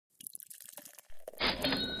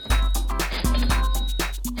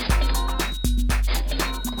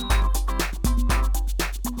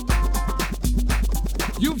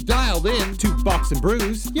called in to Bucks and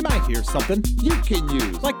Brews, you might hear something you can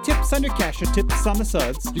use. like tips on your cash or tips on the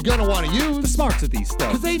suds. You're gonna want to The use smarts of these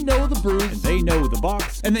because studs. they know the brews. And they know the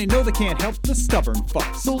Bucks, and they know they can't help the stubborn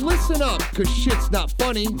fucks. So listen up, because shit's not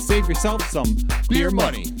funny. Save yourself some Beer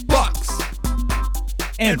money. Bucks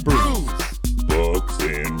and brews. Bucks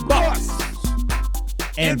and Bucks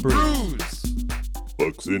Brews. and brews.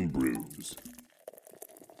 Bucks and Brews.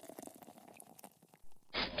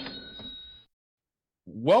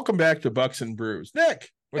 Welcome back to Bucks and Brews.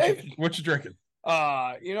 Nick, what Hey. you drinking?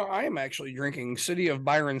 I am actually drinking City of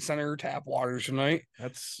Byron Center tap water tonight.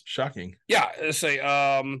 That's shocking. Yeah, I'm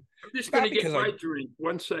just going not to get because my I- drink.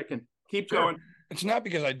 1 second. Keep Sure. going. it's not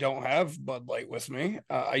because I don't have Bud Light with me.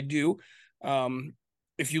 I do.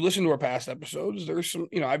 If you listen to our past episodes, there's some,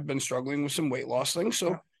 I've been struggling with some weight loss things.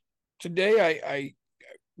 So today I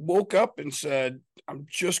woke up and said, I'm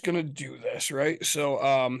just going to do this. Right. So,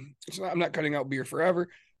 I'm not cutting out beer forever.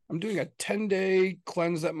 I'm doing a 10-day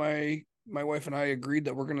cleanse that my wife and I agreed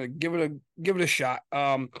that we're going to give it a shot.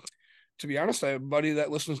 To be honest, I have a buddy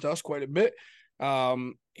that listens to us quite a bit.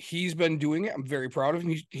 He's been doing it. I'm very proud of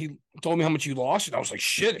him. He told me how much you lost, and I was like,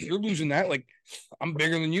 shit, if you're losing that, like, I'm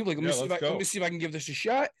bigger than you. Like, let me see if I can give this a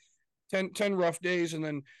shot. 10 rough days, and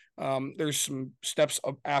then there's some steps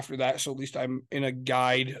up after that. So at least I'm in a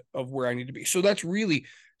guide of where I need to be. So that's really,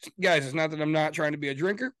 guys, it's not that I'm not trying to be a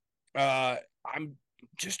drinker. I'm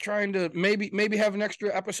just trying to maybe have an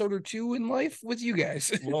extra episode or two in life with you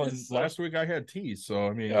guys. Well, last week I had tea, so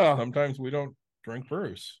I mean, Yeah. sometimes we don't drink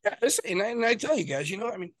brews. Yeah, and I tell you guys,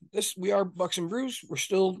 we are Bucks and Brews. We're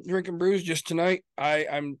still drinking brews. Just tonight,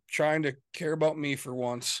 I'm trying to care about me for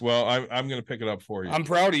once. Well, I'm going to pick it up for you. I'm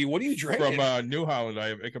proud of you. What are you drinking? From New Holland. I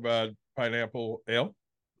have Ichabod Pineapple Ale,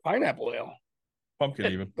 Pineapple ale.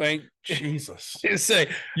 pumpkin even. Thank Jesus, say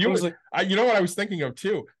you I was was like, you know what I was thinking of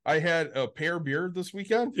too. I had a pear beer this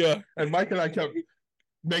weekend, yeah. and Mike and I kept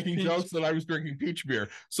making Peach. jokes that I was drinking peach beer.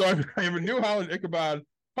 So I have a New Holland Ichabod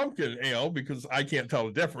pumpkin ale because I can't tell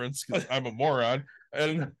the difference because I'm a moron.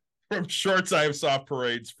 And from Shorts, I have Soft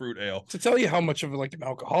Parade's fruit ale. To tell you how much of like an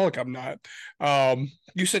alcoholic I'm not,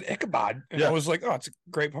 you said Ichabod, and Yeah. I was like, oh, it's a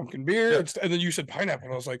great pumpkin beer. Yeah. And then you said pineapple,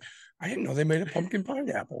 and I was like, I didn't know they made a pumpkin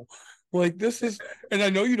pineapple. Like, this is, and I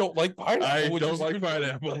know you don't like pineapple. I which don't is like even-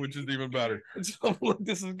 pineapple, which is even better. So look,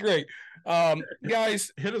 this is great.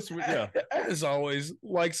 Guys, Hit us with yeah. as always,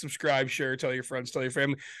 like, subscribe, share, tell your friends, tell your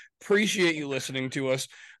family. Appreciate you listening to us.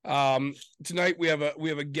 Tonight we have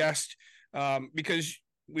a guest because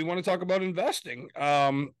we want to talk about investing.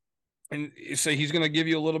 And say he's going to give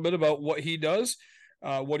you a little bit about what he does,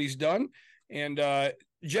 what he's done. And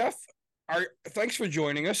Jeff, thanks for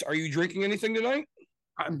joining us. Are you drinking anything tonight?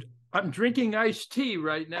 I'm drinking iced tea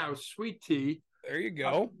right now, sweet tea. There you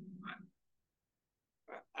go.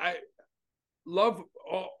 I love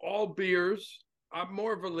all beers. I'm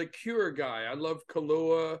more of a liqueur guy. I love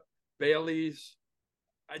Kahlua, Bailey's.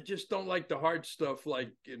 I just don't like the hard stuff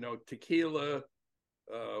like, tequila,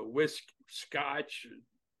 whiskey, scotch,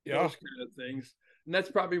 Yeah. those kind of things. And that's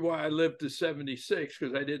probably why I lived to 76,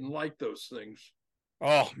 because I didn't like those things.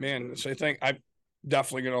 Oh man, so I think I'm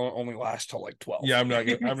definitely going to only last till like 12. Yeah, I'm not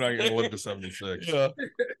gonna live to 76. Yeah.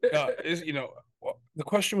 The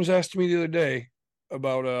question was asked to me the other day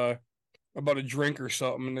about a drink or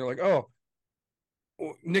something, and they're like, "Oh,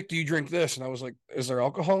 Nick, do you drink this?" And I was like, "Is there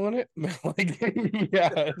alcohol in it?" And they're like, yeah.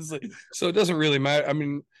 It's like, so it doesn't really matter. I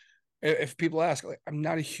mean, if people ask, like, I'm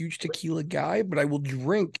not a huge tequila guy, but I will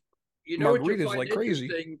drink You know what you margaritas find like crazy.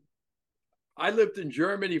 interesting? I lived in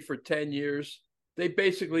Germany for 10 years. They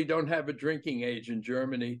basically don't have a drinking age in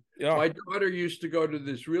Germany. Yeah. My daughter used to go to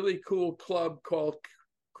this really cool club called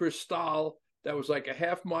Cristal that was like a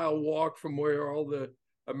half-mile walk from where all the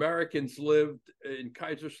Americans lived in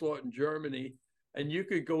Kaiserslautern, Germany. And you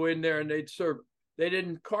could go in there and they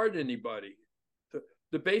didn't card anybody.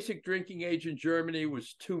 The basic drinking age in Germany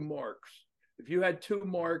was 2 marks. If you had 2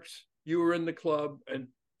 marks, you were in the club and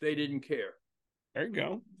they didn't care. There you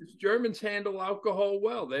go. Germans handle alcohol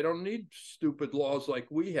well. They don't need stupid laws like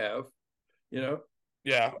we have,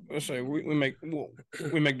 Yeah. Let's say we make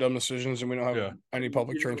dumb decisions and we don't have Yeah. any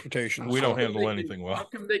public You know, transportation. We so- don't handle anything well. How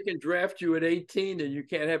come they can draft you at 18 and you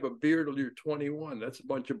can't have a beer till you're 21? That's a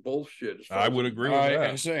bunch of bullshit. as far I as would I'm agree with I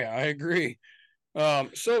that. agree.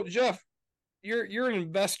 So Jeff, you're an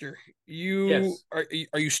investor. Yes. Are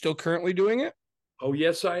you still currently doing it? Oh,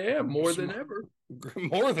 yes, I am. More than ever.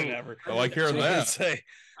 More than ever. I like hearing So I was gonna that. say.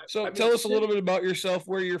 So I mean, tell us a little bit about yourself,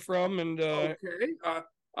 where you're from, and Okay.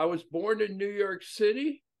 I was born in New York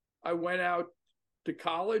City. I went out to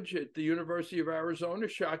college at the University of Arizona,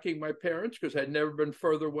 shocking my parents because I'd never been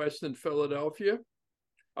further west than Philadelphia.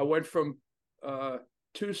 I went from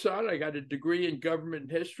Tucson. I got a degree in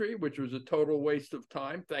government history, which was a total waste of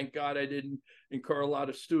time. Thank God I didn't incur a lot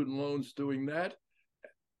of student loans doing that.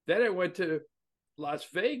 Then I went to Las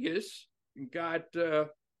Vegas and got a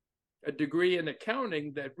degree in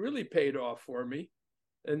accounting that really paid off for me.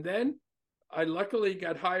 And then I luckily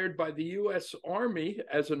got hired by the U.S. Army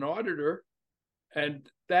as an auditor, and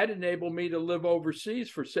that enabled me to live overseas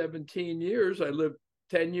for 17 years. I lived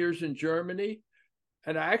 10 years in Germany,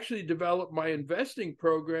 and I actually developed my investing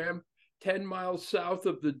program 10 miles south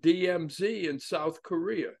of the DMZ in South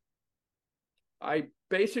Korea. I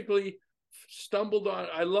basically stumbled on,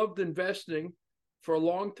 I loved investing for a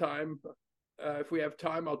long time. If we have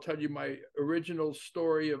time, I'll tell you my original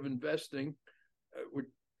story of investing.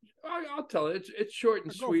 I'll tell it. It's short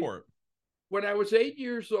and sweet. Go for it. When I was 8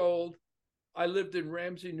 years old, I lived in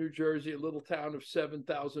Ramsey, New Jersey, a little town of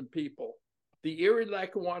 7,000 people. The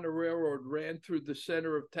Erie-Lackawanna Railroad ran through the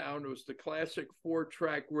center of town. It was the classic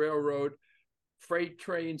 4-track railroad, freight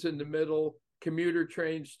trains in the middle, commuter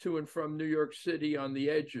trains to and from New York City on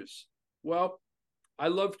the edges. Well, I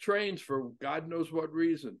love trains for God knows what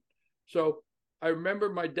reason. So I remember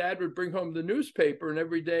my dad would bring home the newspaper, and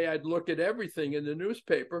every day I'd look at everything in the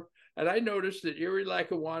newspaper, and I noticed that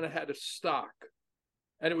Erie-Lackawanna had a stock,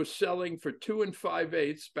 and it was selling for 2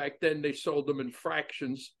 5/8. Back then, they sold them in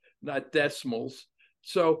fractions, not decimals.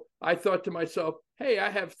 So I thought to myself, hey, I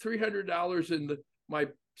have $300 in my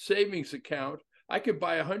savings account. I could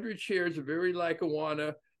buy 100 shares of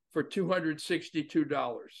Erie-Lackawanna for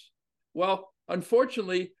 $262. Well,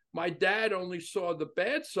 unfortunately, my dad only saw the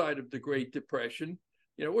bad side of the Great Depression,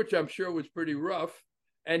 which I'm sure was pretty rough.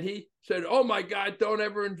 And he said, oh my God, don't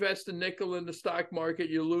ever invest a nickel in the stock market.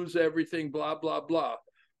 You lose everything, blah, blah, blah.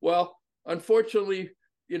 Well, unfortunately,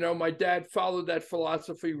 my dad followed that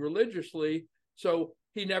philosophy religiously. So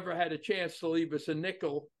he never had a chance to leave us a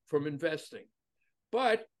nickel from investing.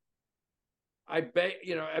 But I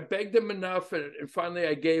begged him enough, and finally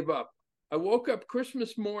I gave up. I woke up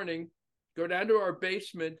Christmas morning, go down to our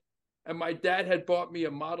basement, and my dad had bought me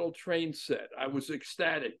a model train set. I was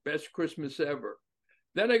ecstatic, best Christmas ever.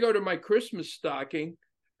 Then I go to my Christmas stocking,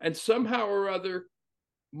 and somehow or other,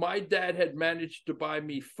 my dad had managed to buy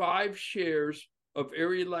me 5 shares of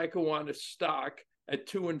Erie-Lackawanna stock at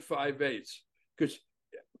 2 5/8. Because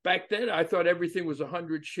back then I thought everything was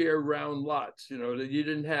 100 share round lots, that you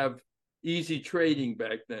didn't have easy trading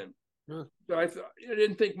back then. So I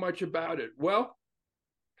didn't think much about it. Well,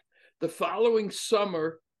 the following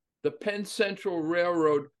summer, the Penn Central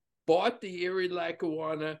Railroad bought the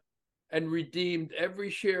Erie-Lackawanna and redeemed every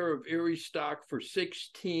share of Erie stock for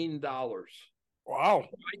 $16. Wow.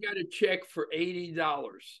 I got a check for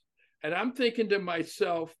 $80. And I'm thinking to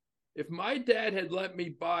myself, if my dad had let me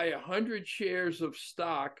buy 100 shares of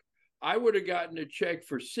stock, I would have gotten a check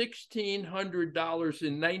for $1,600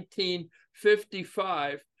 in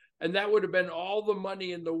 1955, and that would have been all the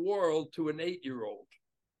money in the world to an 8-year-old.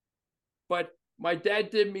 But my dad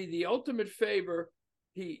did me the ultimate favor.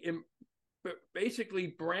 He basically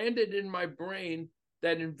branded in my brain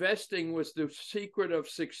that investing was the secret of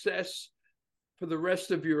success for the rest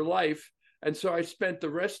of your life. And so I spent the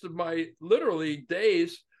rest of my literally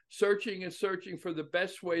days searching and searching for the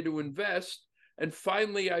best way to invest. And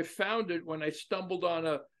finally, I found it when I stumbled on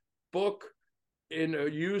a book in a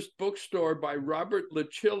used bookstore by Robert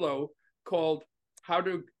Lucillo called How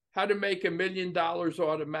to Make $1 Million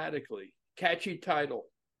Automatically. Catchy title.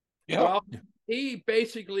 Yeah. Well, he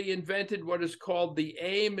basically invented what is called the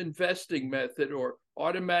AIM investing method, or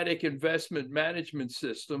automatic investment management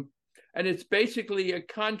system. And it's basically a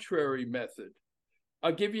contrary method.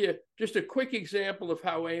 I'll give you just a quick example of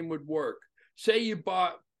how AIM would work. Say you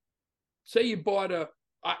bought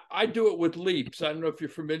I do it with Leaps. I don't know if you're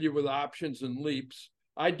familiar with options and Leaps.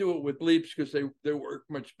 I do it with Leaps because they work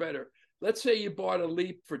much better. Let's say you bought a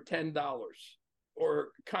Leap for $10 or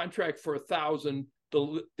a contract for $1,000,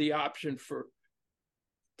 the option for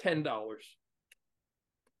 $10.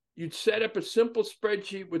 You'd set up a simple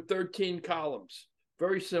spreadsheet with 13 columns.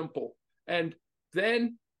 Very simple. And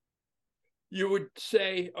then you would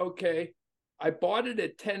say, okay, I bought it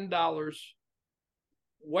at $10.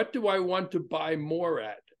 What do I want to buy more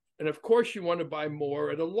at? And of course, you want to buy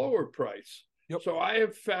more at a lower price. Yep. So I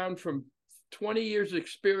have found from 20 years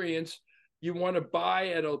experience, you want to buy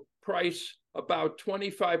at a price about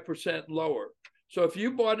 25% lower. So if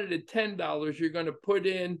you bought it at $10, you're going to put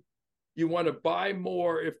in, you want to buy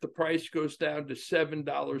more if the price goes down to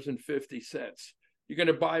 $7.50. You're going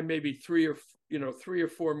to buy maybe three or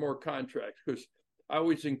four more contracts, because I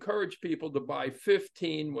always encourage people to buy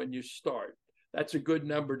 15 when you start. That's a good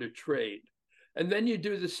number to trade. And then you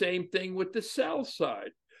do the same thing with the sell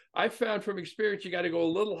side. I found from experience, you got to go a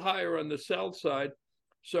little higher on the sell side.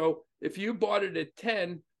 So if you bought it at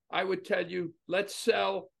 10, I would tell you, let's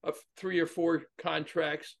sell 3 or 4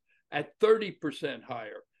 contracts at 30%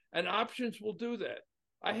 higher. And options will do that.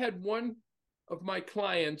 I had one of my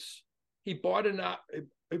clients, he bought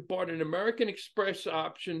an American Express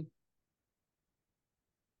option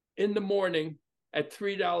in the morning at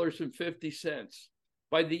 $3.50.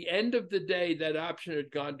 By the end of the day, that option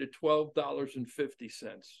had gone to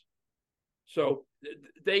 $12.50. So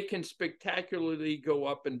they can spectacularly go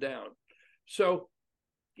up and down. So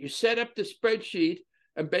you set up the spreadsheet,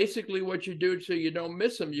 and basically what you do so you don't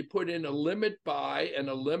miss them, you put in a limit buy and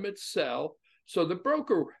a limit sell. So the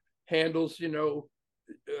broker handles, your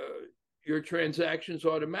transactions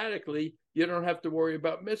automatically. You don't have to worry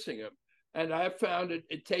about missing them. And I've found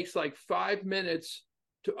it takes like 5 minutes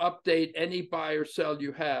to update any buy or sell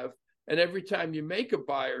you have. And every time you make a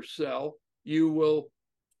buy or sell, you will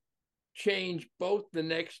change both the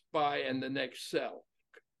next buy and the next sell.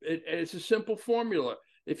 It's a simple formula.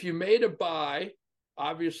 If you made a buy,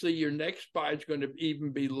 obviously your next buy is going to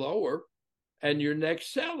even be lower, and your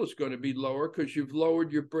next sell is going to be lower because you've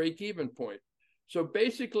lowered your break-even point. So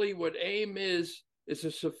basically what AIM is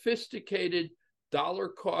a sophisticated dollar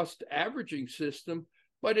cost averaging system,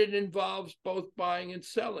 but it involves both buying and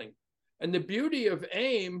selling. And the beauty of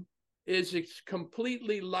AIM is it's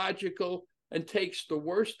completely logical and takes the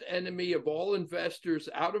worst enemy of all investors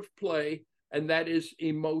out of play, and that is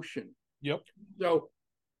emotion. Yep. So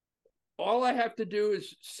all I have to do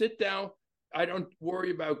is sit down. I don't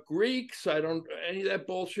worry about Greeks. I don't any of that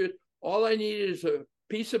bullshit. All I need is a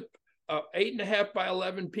piece of 8.5 by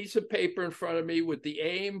 11 piece of paper in front of me with the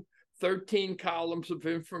AIM 13 columns of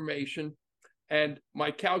information and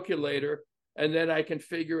my calculator, and then I can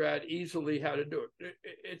figure out easily how to do it.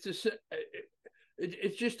 It's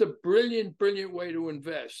just a brilliant, brilliant way to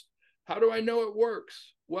invest. How do I know it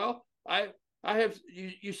works? Well, I have,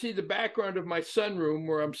 you see the background of my sunroom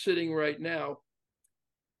where I'm sitting right now,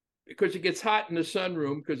 because it gets hot in the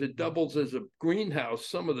sunroom because it doubles as a greenhouse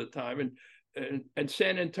some of the time. And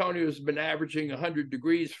San Antonio has been averaging 100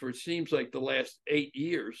 degrees for, it seems like, the last 8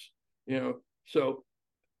 years, So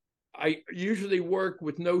I usually work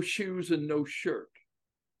with no shoes and no shirt.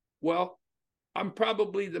 Well, I'm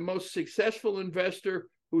probably the most successful investor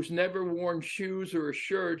who's never worn shoes or a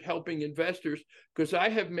shirt helping investors, because I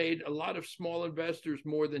have made a lot of small investors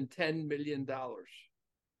more than $10 million.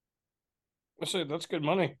 I say that's good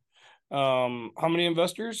money. How many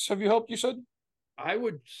investors have you helped, you said? I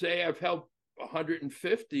would say I've helped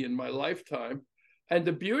 150 in my lifetime. And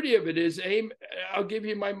the beauty of it is, AIM, I'll give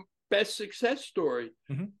you my best success story.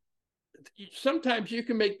 Mm-hmm. Sometimes you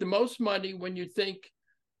can make the most money when you think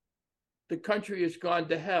the country has gone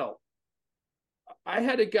to hell. I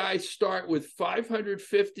had a guy start with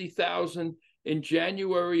 550,000 in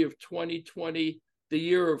January of 2020, the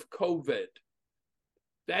year of COVID.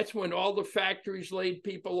 That's when all the factories laid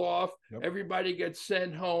people off. Yep. Everybody gets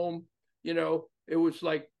sent home. It was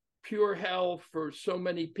like pure hell for so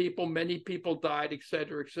many people. Many people died, et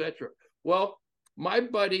cetera, et cetera. Well, my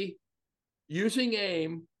buddy, using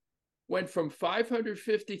AIM, went from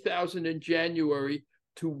 550,000 in January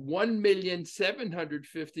to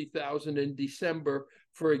 1,750,000 in December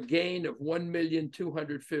for a gain of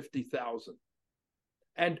 1,250,000.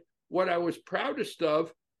 And what I was proudest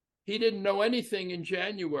of, he didn't know anything in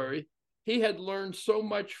January. He had learned so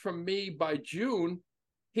much from me by June.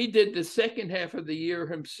 He did the second half of the year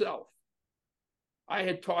himself. I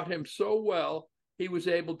had taught him so well, he was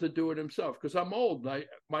able to do it himself, because I'm old.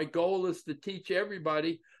 My goal is to teach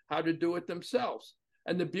everybody how to do it themselves.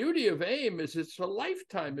 And the beauty of AIM is it's a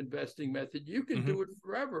lifetime investing method. You can do it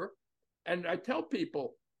forever. And I tell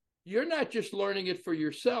people, you're not just learning it for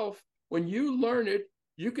yourself. When you learn it,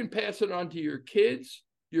 you can pass it on to your kids,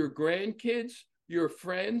 your grandkids, your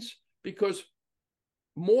friends, because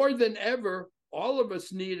more than ever, all of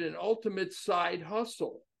us need an ultimate side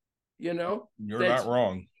hustle, You're not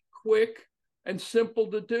wrong. Quick and simple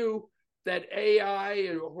to do, that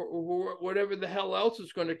AI or whatever the hell else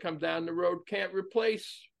is going to come down the road can't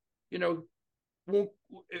replace. You'll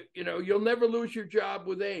never lose your job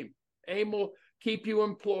with AIM. AIM will keep you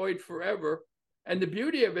employed forever. And the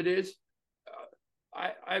beauty of it is,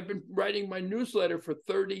 I've been writing my newsletter for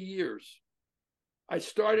 30 years.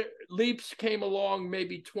 Leaps came along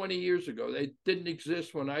maybe 20 years ago. They didn't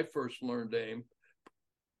exist when I first learned AIM.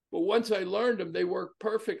 But once I learned them, they work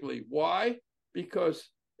perfectly. Why? Because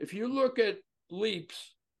if you look at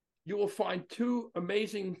Leaps, you will find 2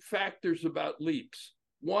 amazing factors about Leaps.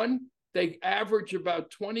 One, they average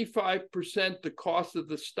about 25% the cost of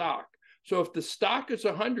the stock. So if the stock is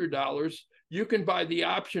 $100, you can buy the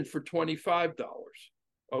option for $25.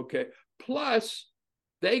 Okay. Plus,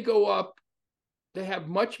 they go up, they have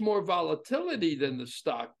much more volatility than the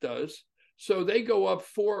stock does. So they go up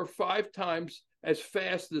 4 or 5 times as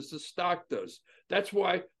fast as the stock does. That's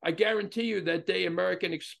why I guarantee you that day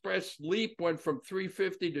American Express Leap went from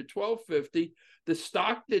 350 to 1250. The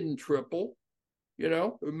stock didn't triple,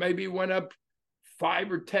 maybe went up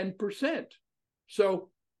 5 or 10%. So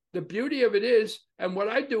the beauty of it is, and what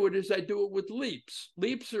I do it with leaps.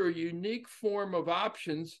 Leaps are a unique form of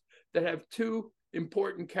options that have 2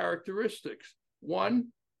 important characteristics. One,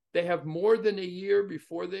 they have more than a year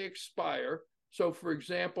before they expire. So, for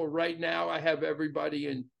example, right now I have everybody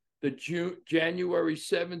in the January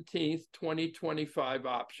 17th, 2025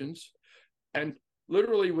 options. And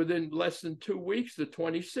literally within less than 2 weeks, the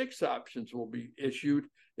 26 options will be issued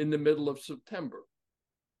in the middle of September.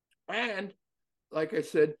 And like I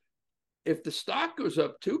said, if the stock goes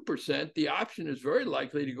up 2%, the option is very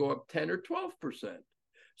likely to go up 10 or 12%.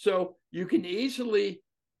 So you can easily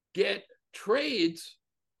get trades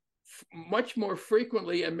much more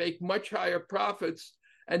frequently and make much higher profits.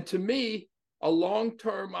 And to me, a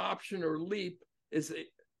long-term option or leap is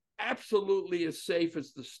absolutely as safe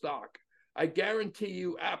as the stock. I guarantee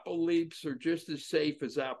you Apple leaps are just as safe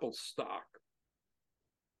as Apple stock,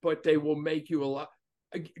 but they will make you a lot.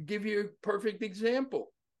 I'll give you a perfect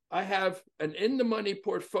example. I have an in-the-money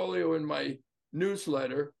portfolio in my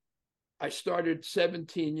newsletter I started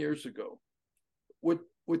 17 years ago.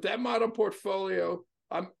 With that model portfolio,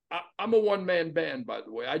 I'm a one-man band, by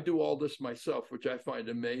the way. I do all this myself, which I find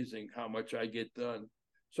amazing how much I get done.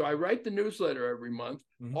 So I write the newsletter every month.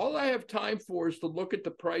 Mm-hmm. All I have time for is to look at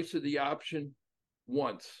the price of the option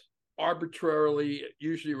once, arbitrarily,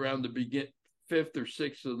 usually around the 5th or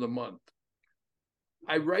 6th of the month.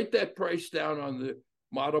 I write that price down on the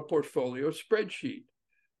model portfolio spreadsheet.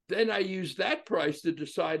 Then I use that price to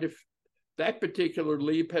decide if that particular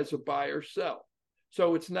leap has a buy or sell.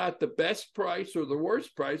 So it's not the best price or the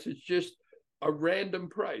worst price. It's just a random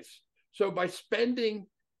price. So by spending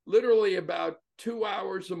literally about 2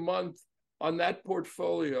 hours a month on that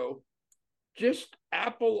portfolio, just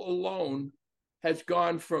Apple alone has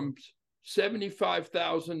gone from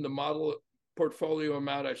 75,000, the model portfolio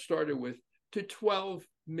amount I started with, to 12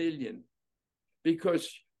 million. Because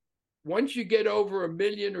once you get over 1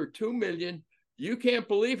 million or 2 million, you can't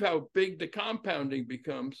believe how big the compounding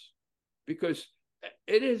becomes, because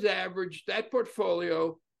it has averaged, that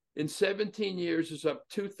portfolio in 17 years is up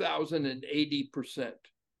 2,080%.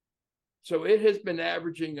 So it has been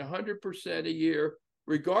averaging 100% a year,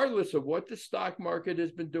 regardless of what the stock market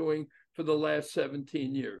has been doing for the last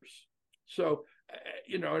 17 years. So,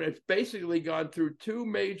 and it's basically gone through 2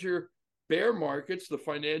 major bear markets, the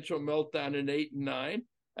financial meltdown in 8 and 9,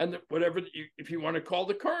 and whatever, if you want to call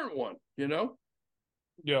the current one,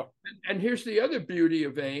 Yeah. And here's the other beauty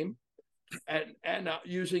of AIM and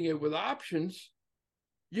using it with options.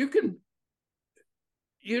 You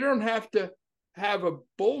don't have to have a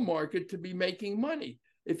bull market to be making money.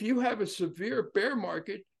 If you have a severe bear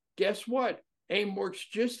market, guess what? AIM works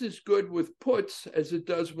just as good with puts as it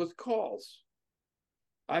does with calls.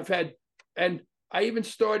 And I even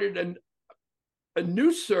started a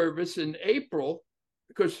new service in April,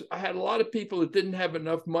 because I had a lot of people that didn't have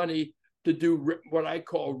enough money to do what I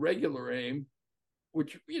call regular AIM,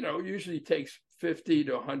 which, usually takes 50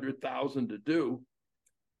 to 100,000 to do.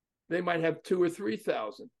 They might have 2,000 or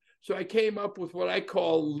 3,000. So I came up with what I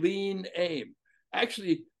call lean AIM.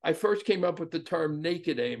 Actually, I first came up with the term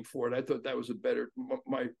naked AIM for it. I thought that was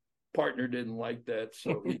my partner didn't like that,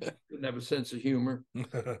 so he didn't have a sense of humor.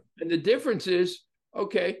 And the difference is,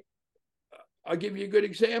 okay, I'll give you a good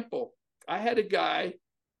example. I had a guy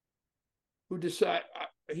who decided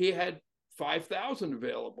he had 5,000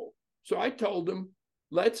 available. So I told him,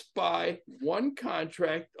 let's buy 1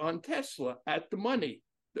 contract on Tesla at the money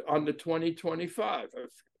on the 2025. It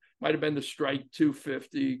might have been the strike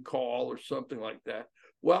 250 call or something like that.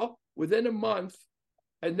 Well, within a month,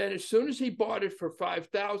 and then as soon as he bought it for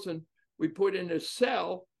 5,000, we put in a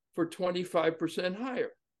sell for 25%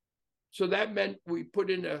 higher. So that meant we put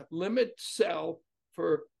in a limit sell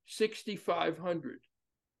for 6,500.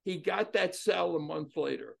 He got that sell a month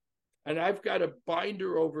later. And I've got a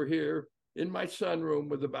binder over here in my sunroom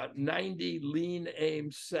with about 90 lean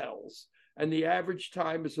AIM sells. And the average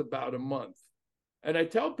time is about a month. And I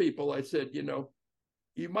tell people, I said,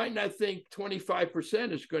 you might not think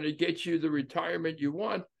 25% is going to get you the retirement you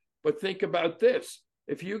want, but think about this.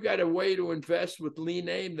 If you got a way to invest with lean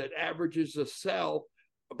AIM that averages a sell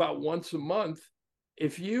about once a month,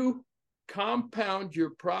 if you compound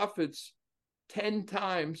your profits 10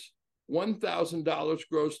 times $1,000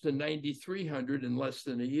 grows to $9,300 in less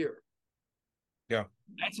than a year. Yeah.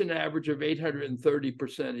 That's an average of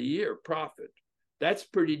 830% a year profit. That's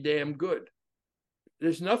pretty damn good.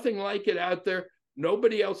 There's nothing like it out there.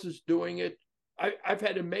 Nobody else is doing it. I've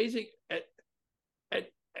had amazing,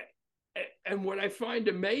 and what I find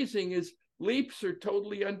amazing is leaps are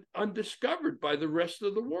totally undiscovered by the rest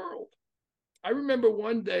of the world. I remember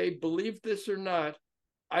one day, believe this or not,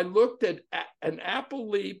 I looked at an Apple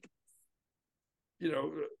leap,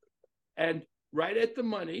 and right at the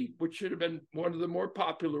money, which should have been one of the more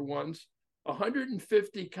popular ones,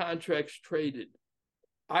 150 contracts traded.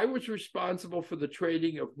 I was responsible for the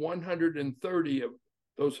trading of 130 of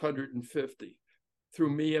those 150 through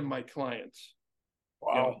me and my clients.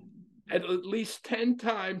 Wow. At least 10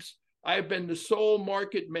 times, I have been the sole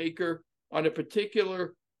market maker on a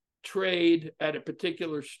particular trade at a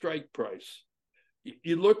particular strike price.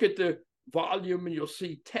 You look at the volume and you'll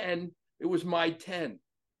see 10, it was my 10.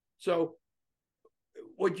 So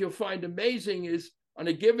what you'll find amazing is on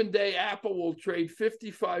a given day, Apple will trade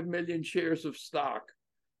 55 million shares of stock.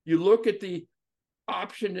 You look at the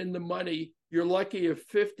option in the money, you're lucky if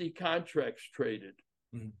 50 contracts traded.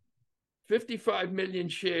 Mm-hmm. 55 million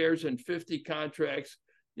shares and 50 contracts,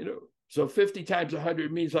 so 50 times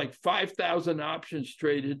 100 means like 5,000 options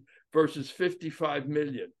traded versus 55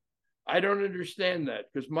 million. I don't understand that,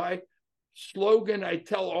 because my slogan I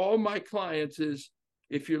tell all my clients is,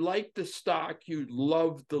 if you like the stock, you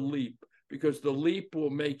love the leap, because the leap will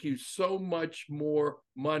make you so much more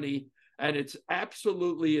money, and it's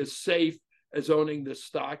absolutely as safe as owning the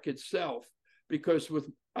stock itself, because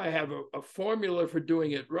I have a formula for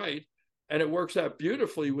doing it right, and it works out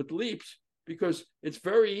beautifully with leaps, because it's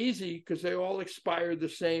very easy, because they all expire the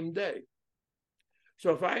same day.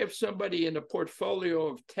 So if I have somebody in a portfolio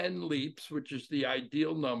of 10 leaps, which is the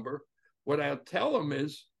ideal number, what I'll tell them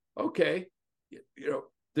is, okay,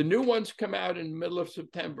 the new ones come out in the middle of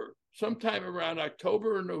September. Sometime around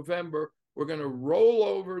October or November, we're going to roll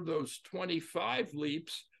over those 25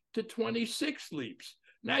 leaps to 26 leaps.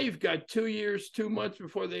 Now you've got 2 years, 2 months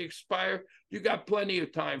before they expire. You got plenty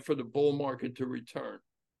of time for the bull market to return.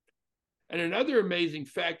 And another amazing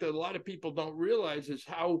fact that a lot of people don't realize is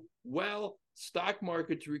how well stock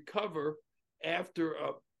markets recover after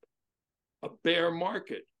a bear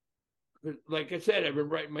market. Like I said, I've been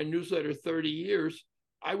writing my newsletter 30 years.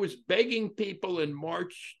 I was begging people in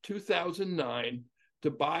March 2009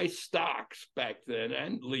 to buy stocks back then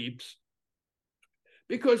and leaps,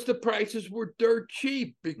 because the prices were dirt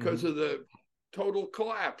cheap because of the total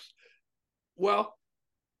collapse. Well,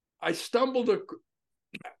 I stumbled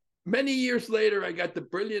many years later, I got the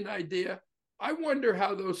brilliant idea. I wonder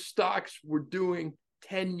how those stocks were doing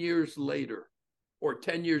 10 years later, or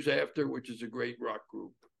 10 years after, which is a great rock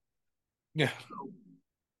group. Yeah. So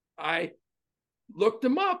I looked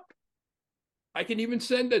them up. I can even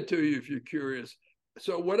send that to you if you're curious.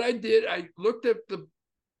 So what I did, I looked at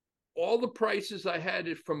all the prices I had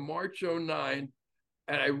it from March 09,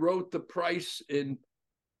 and I wrote the price in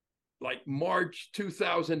like March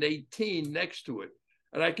 2018 next to it.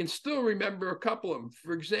 And I can still remember a couple of them.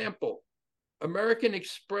 For example, American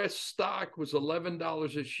Express stock was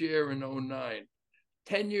 $11 a share in 09.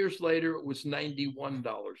 10 years later, it was $91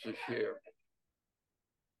 a share.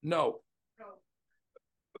 No.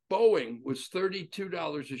 Boeing was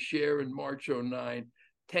 $32 a share in March 09.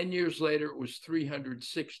 10 years later, it was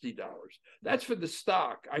 $360. That's for the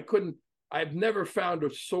stock. I've never found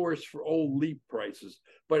a source for old leap prices,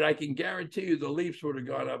 but I can guarantee you the leaps would have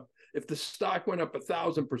gone up. If the stock went up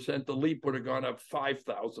 1,000%, the leap would have gone up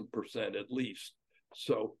 5,000% at least.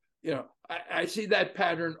 So, I see that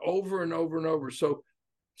pattern over and over and over. So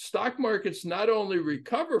stock markets not only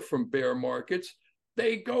recover from bear markets,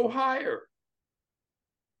 they go higher.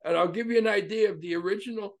 And I'll give you an idea of the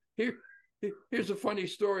original. Here's a funny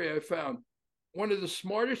story I found. One of the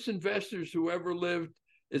smartest investors who ever lived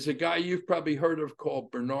is a guy you've probably heard of called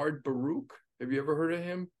Bernard Baruch. Have you ever heard of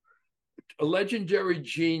him? A legendary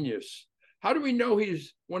genius. How do we know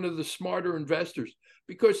he's one of the smarter investors?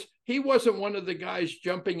 Because he wasn't one of the guys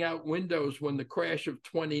jumping out windows when the crash of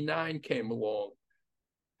 29 came along.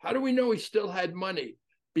 How do we know he still had money?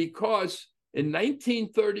 Because in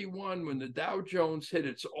 1931, when the Dow Jones hit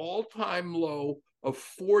its all-time low of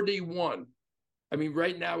 41, I mean,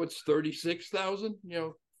 right now it's 36,000,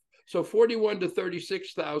 so 41 to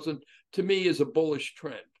 36,000 to me is a bullish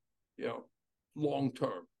trend, long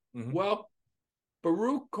term. Mm-hmm. Well,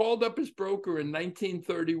 Baruch called up his broker in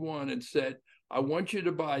 1931 and said, I want you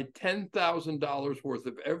to buy $10,000 worth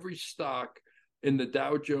of every stock in the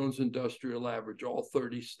Dow Jones Industrial Average, all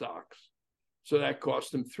 30 stocks. So that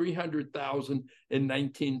cost him $300,000 in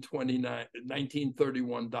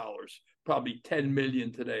 1931 dollars, probably 10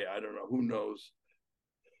 million today. I don't know, who knows.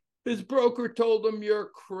 His broker told him, "You're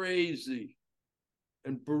crazy."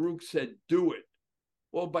 And Baruch said, "Do it."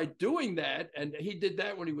 Well, by doing that, and he did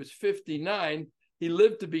that when he was 59, he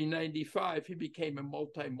lived to be 95. He became a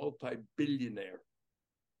multi-billionaire.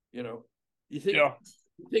 You know, you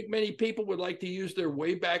think many people would like to use their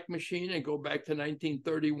Wayback Machine and go back to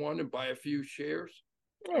 1931 and buy a few shares?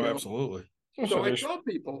 Oh, absolutely. So I tell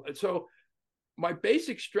people, and so my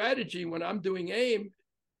basic strategy when I'm doing AIM,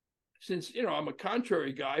 since, you know, I'm a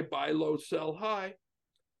contrary guy, buy low, sell high,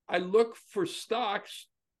 I look for stocks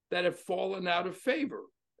that have fallen out of favor.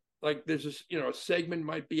 Like there's a, you know, a segment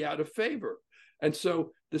might be out of favor. And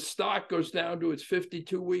so the stock goes down to its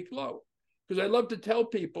 52-week low. Because I love to tell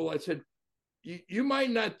people, I said, you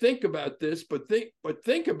might not think about this, but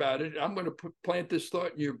think about it. I'm going to plant this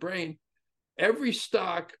thought in your brain. Every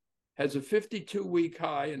stock has a 52-week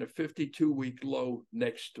high and a 52-week low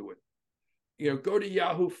next to it. You know, go to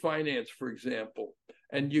Yahoo Finance, for example,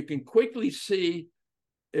 and you can quickly see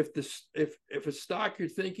if a stock you're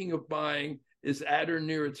thinking of buying is at or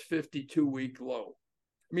near its 52-week low.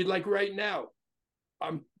 I mean, like right now,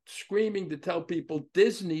 I'm screaming to tell people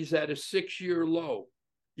Disney's at a 6-year low.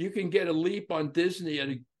 You can get a leap on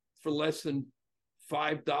Disney for less than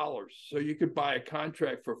 $5. So you could buy a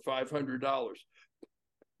contract for $500.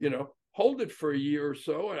 You know, hold it for a year or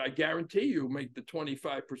so, and I guarantee you make the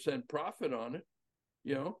 25% profit on it.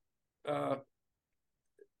 You know,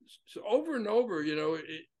 so over and over, you know,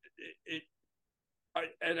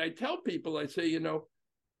 I tell people, I say, you know,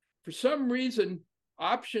 for some reason,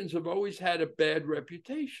 options have always had a bad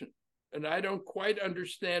reputation, and I don't quite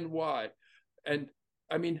understand why. And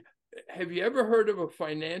I mean, have you ever heard of a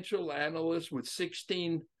financial analyst with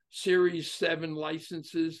 16 Series 7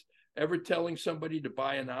 licenses ever telling somebody to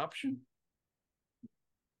buy an option?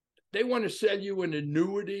 They want to sell you an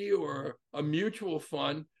annuity or a mutual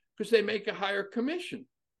fund because they make a higher commission.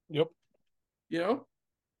 Yep. You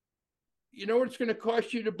know what it's going to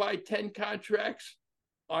cost you to buy 10 contracts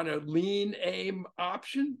on a lean AIM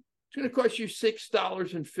option? It's going to cost you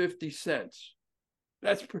 $6.50.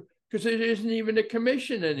 That's because it isn't even a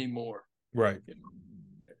commission anymore. Right.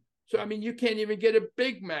 So, I mean, you can't even get a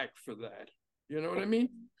Big Mac for that. You know what I mean?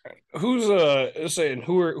 Who's saying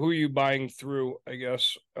who are you buying through, I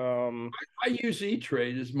guess? I use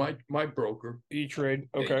E-Trade as my broker. E-Trade.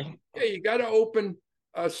 Okay. Yeah, you got to open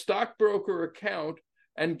a stockbroker account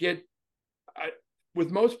and get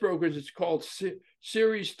with most brokers, it's called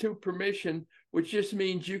Series 2 permission, which just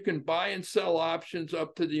means you can buy and sell options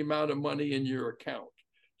up to the amount of money in your account.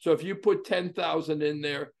 So if you put 10,000 in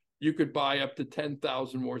there, you could buy up to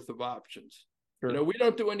 10,000 worth of options. Sure. You know, we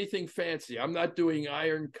don't do anything fancy. I'm not doing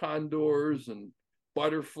iron condors and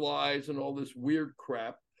butterflies and all this weird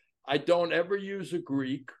crap. I don't ever use a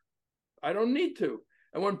Greek. I don't need to.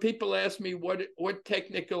 And when people ask me what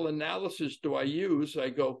technical analysis do I use, I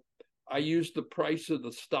go, I use the price of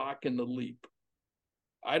the stock and the leap.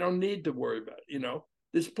 I don't need to worry about it. You know,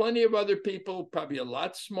 there's plenty of other people, probably a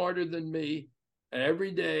lot smarter than me. And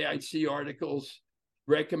every day I see articles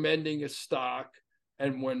recommending a stock.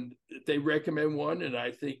 And when they recommend one and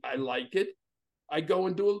I think I like it, I go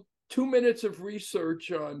and do 2 minutes of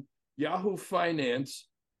research on Yahoo Finance.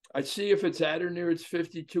 I see if it's at or near its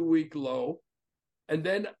 52-week low. And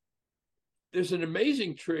then there's an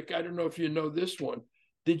amazing trick. I don't know if you know this one.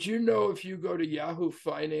 Did you know if you go to Yahoo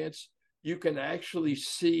Finance, you can actually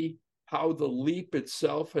see how the leap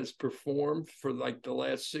itself has performed for like the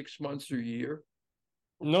last 6 months or year?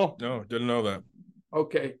 No, didn't know that.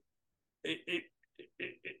 Okay.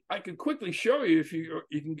 I can quickly show you if you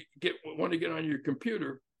can want to get on your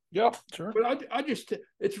computer. Yeah, sure. But I just,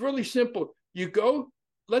 it's really simple. You go,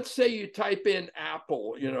 let's say you type in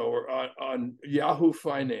Apple, you know, or on Yahoo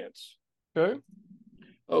Finance. Okay.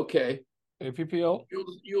 Okay. APPL.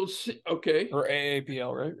 You'll see. Okay. Or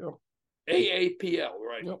AAPL, right? Yep. AAPL,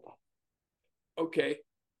 right? Yep. Okay.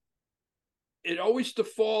 It always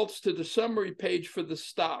defaults to the summary page for the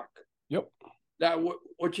stock. Yep. Now,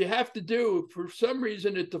 what you have to do, for some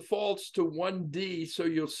reason, it defaults to 1D, so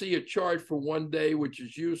you'll see a chart for 1 day, which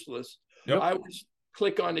is useless. Yep. I always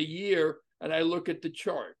click on a year and I look at the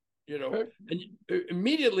chart, you know, Okay. and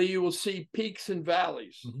immediately you will see peaks and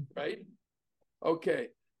valleys, right? Okay.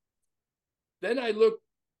 Then I look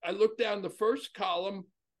down the first column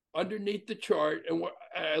underneath the chart, and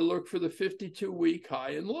I look for the 52-week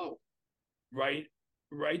high and low, right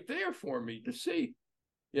there for me to see.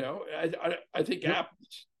 You know, I think Yep.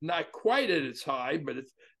 Apple's not quite at its high, but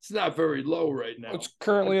it's not very low right now. It's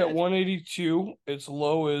currently But at 182. Its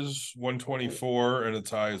low is 124 and its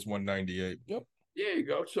high is 198. There you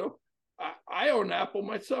go. So I own Apple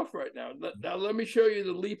myself right now. Now let me show you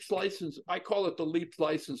the Leaps license. I call it the Leaps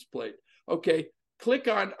license plate. Okay, click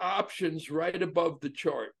on options right above the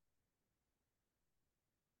chart.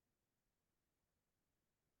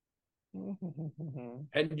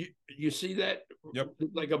 And you see that? Yep.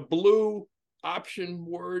 Like a blue option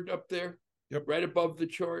word up there? Yep. Right above the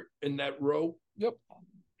chart in that row? Yep.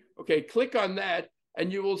 Okay, click on that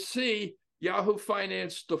and you will see Yahoo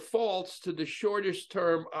Finance defaults to the shortest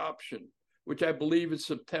term option, which I believe is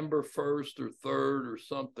September 1st or 3rd or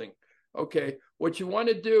something. Okay, what you want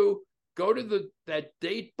to do, go to that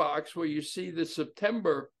date box where you see the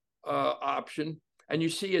September option and you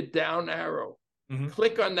see a down arrow. Mhm.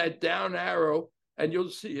 Click on that down arrow and you'll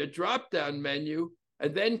see a drop-down menu,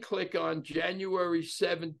 and then click on January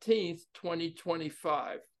 17th,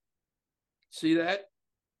 2025. See that?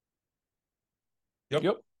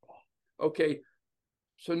 Yep. Okay,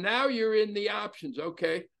 so now you're in the options.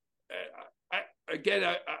 Okay, I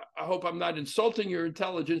hope I'm not insulting your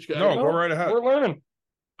intelligence. No, go right ahead. We're learning.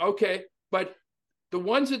 Okay, but the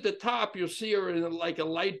ones at the top you'll see are in like a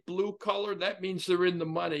light blue color. That means they're in the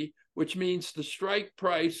money, which means the strike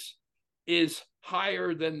price is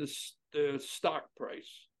higher than the stock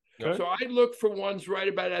price. Okay. So I look for ones right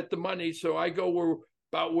about at the money. So I go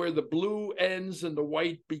about where the blue ends and the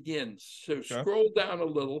white begins. So scroll down a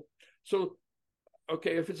little. So,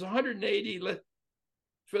 okay, if it's 180,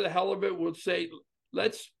 for the hell of it, we'll say,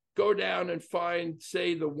 let's go down and find,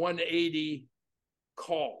 say, the 180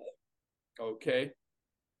 call. Okay.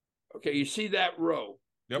 Okay, you see that row?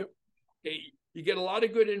 Yep. Okay, you get a lot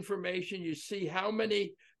of good information. You see how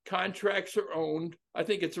many contracts are owned. I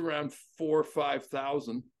think it's around 4,000 or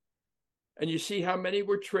 5,000. And you see how many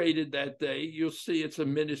were traded that day. You'll see it's a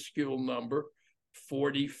minuscule number,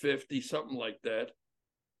 40, 50, something like that.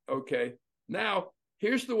 Okay, now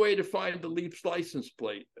here's the way to find the Leaps license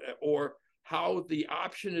plate, or how the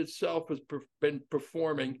option itself has been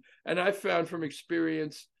performing. And I found from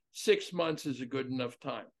experience, 6 months is a good enough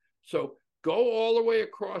time. So go all the way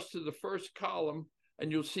across to the first column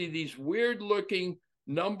and you'll see these weird looking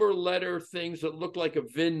number letter things that look like a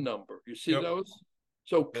VIN number. You see those?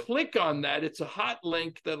 So click on that. It's a hot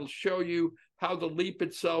link that'll show you how the Leap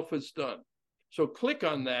itself is done. So click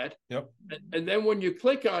on that. Yep. And then when you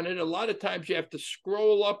click on it, a lot of times you have to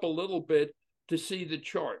scroll up a little bit to see the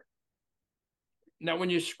chart. Now, when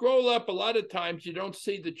you scroll up, a lot of times you don't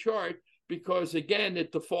see the chart because, again,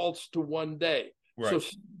 it defaults to 1 day. Right.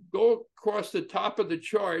 So go across the top of the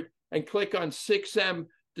chart and click on 6M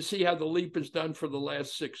to see how the Leap is done for the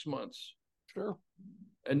last 6 months. Sure.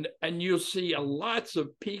 And you'll see lots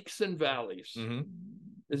of peaks and valleys. Mm-hmm.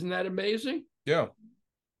 Isn't that amazing? Yeah.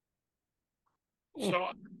 So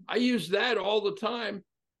I use that all the time.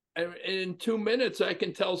 And in 2 minutes, I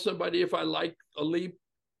can tell somebody if I like a Leap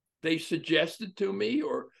they suggested to me,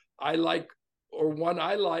 or I like, or one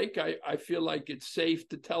I like, I feel like it's safe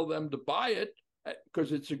to tell them to buy it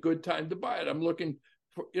because it's a good time to buy it. I'm looking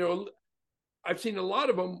for, I've seen a lot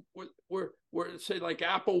of them where say like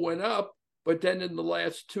Apple went up, but then in the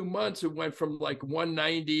last 2 months, it went from like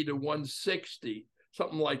 190 to 160,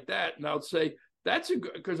 something like that. And I'll say, that's a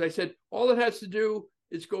good, because I said, all it has to do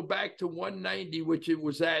is go back to 190, which it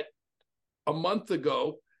was at a month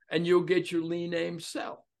ago, and you'll get your lean aim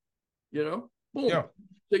sell, boom. Yeah.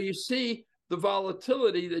 So you see the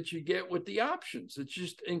volatility that you get with the options. It's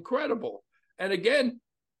just incredible. And again,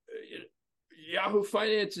 Yahoo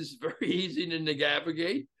Finance is very easy to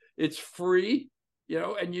navigate. It's free,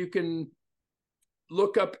 and you can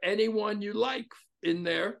look up anyone you like in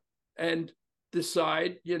there and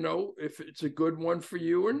decide, if it's a good one for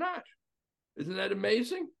you or not. Isn't that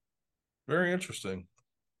amazing? Very interesting.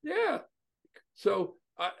 Yeah. So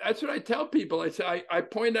that's what I tell people. I say, I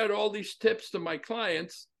point out all these tips to my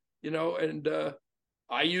clients, and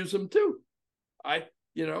I use them too.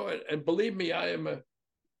 And believe me, I am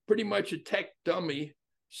pretty much a tech dummy.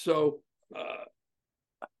 So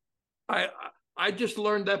I just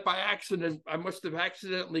learned that by accident. I must have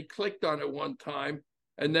accidentally clicked on it one time,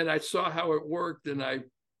 and then I saw how it worked, and I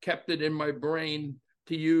kept it in my brain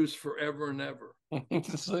to use forever and ever.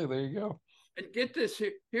 So there you go. And get this,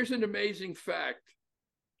 here's an amazing fact.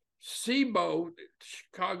 SIBO,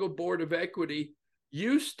 Chicago Board of Equity,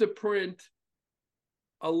 used to print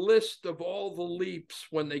a list of all the Leaps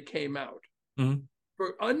when they came out. Mm-hmm.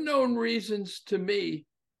 For unknown reasons to me,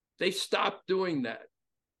 they stopped doing that.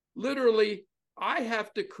 Literally, I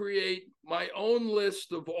have to create my own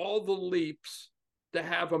list of all the Leaps to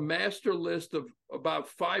have a master list of about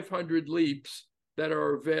 500 leaps that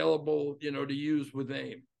are available, to use with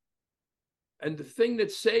AIM. And the thing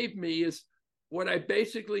that saved me is what I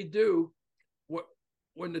basically do.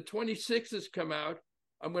 When the 26s come out,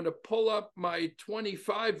 I'm going to pull up my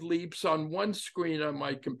 25 leaps on one screen on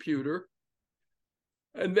my computer.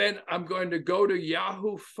 And then I'm going to go to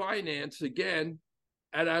Yahoo Finance again,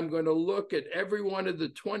 and I'm going to look at every one of the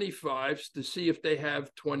 25s to see if they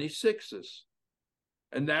have 26s.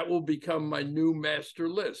 And that will become my new master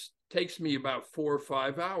list. Takes me about 4 or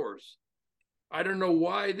 5 hours. I don't know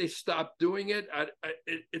why they stopped doing it.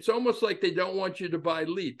 It's almost like they don't want you to buy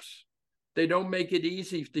leaps. They don't make it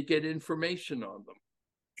easy to get information on them.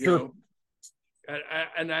 Sure.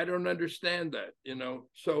 And I don't understand that,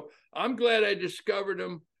 So I'm glad I discovered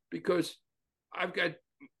them, because I've got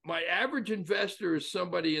my average investor is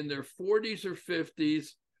somebody in their 40s or 50s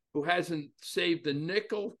who hasn't saved a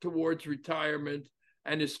nickel towards retirement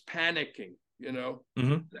and is panicking,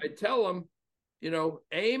 I tell them,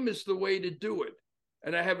 AIM is the way to do it.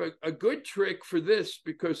 And I have a good trick for this,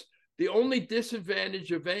 because the only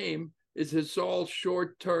disadvantage of AIM is it's all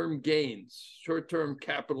short-term gains, short-term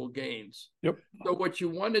capital gains. Yep. So what you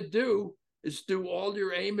want to do is do all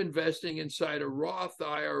your AIM investing inside a Roth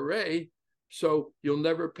IRA, so you'll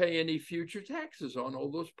never pay any future taxes on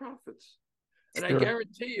all those profits. And Sure. I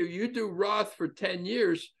guarantee you do Roth for 10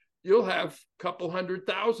 years, you'll have a couple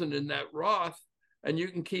 $100,000 in that Roth, and you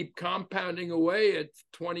can keep compounding away at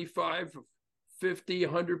 25, 50,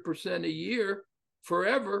 100% a year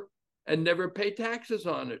forever and never pay taxes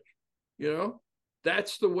on it.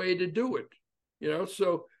 That's the way to do it.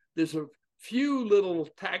 So there's a few little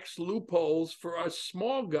tax loopholes for us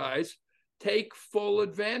small guys. Take full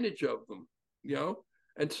advantage of them,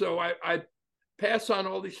 And so I pass on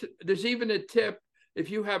all these. There's even a tip.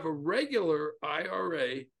 If you have a regular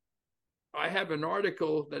IRA, I have an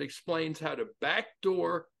article that explains how to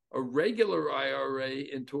backdoor a regular IRA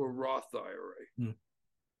into a Roth IRA.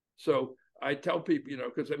 So I tell people,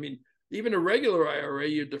 because even a regular IRA,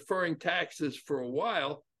 you're deferring taxes for a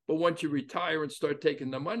while, but once you retire and start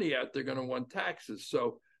taking the money out, they're going to want taxes.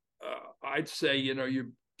 So I'd say, you're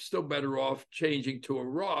still better off changing to a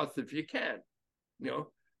Roth if you can,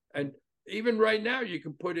 and even right now you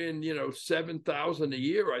can put in, $7,000 a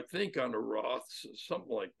year, I think, on a Roth,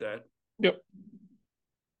 something like that. Yep.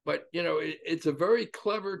 But, it's a very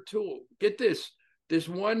clever tool. Get this, there's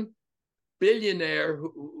one billionaire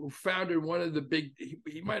who founded one of the big,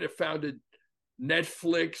 he might have founded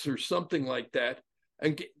Netflix or something like that.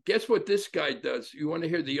 And guess what this guy does? You want to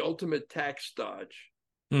hear the ultimate tax dodge?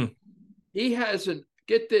 He has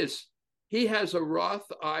get this, he has a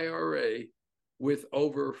Roth IRA with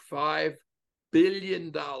over $5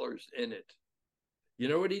 billion in it. You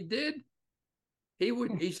know what he did?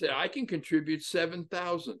 He said, I can contribute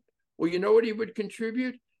 7,000. Well, you know what he would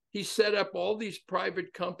contribute? He set up all these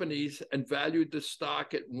private companies and valued the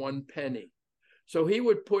stock at 1 penny. So he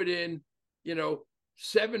would put in,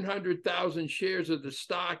 700,000 shares of the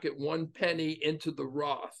stock at 1 penny into the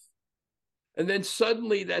Roth. And then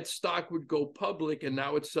suddenly that stock would go public, and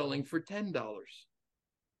now it's selling for $10.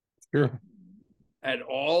 Sure. And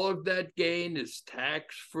all of that gain is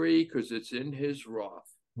tax-free because it's in his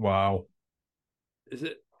Roth. Wow.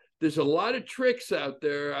 There's a lot of tricks out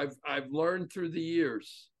there I've learned through the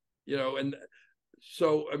years, and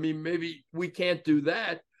so, maybe we can't do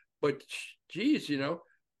that, but geez,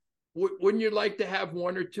 wouldn't you like to have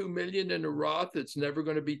 1 or 2 million in a Roth that's never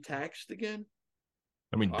going to be taxed again?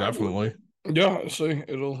 Definitely. Yeah, see,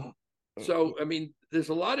 it'll. So, there's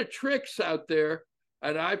a lot of tricks out there,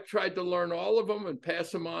 and I've tried to learn all of them and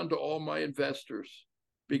pass them on to all my investors,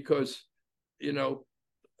 because,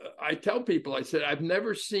 I tell people, I said, I've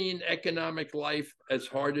never seen economic life as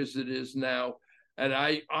hard as it is now. And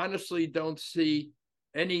I honestly don't see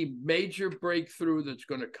any major breakthrough that's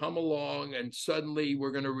going to come along and suddenly we're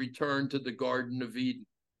going to return to the Garden of Eden.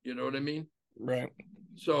 You know what I mean? Right.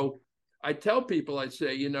 So I tell people, I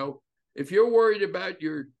say, if you're worried about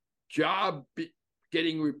your job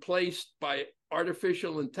getting replaced by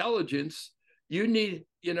artificial intelligence, you need,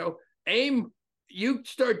 AIM. You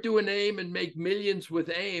start doing AIM and make millions with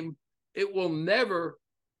AIM, it will never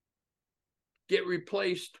get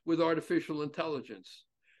replaced with artificial intelligence.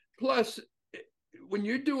 Plus, when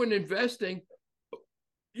you're doing investing,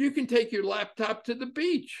 you can take your laptop to the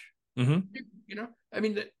beach. The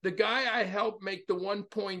guy I helped make the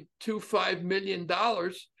 $1.25 million,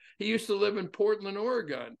 he used to live in Portland,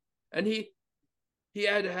 Oregon, and he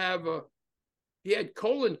had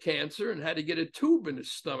colon cancer and had to get a tube in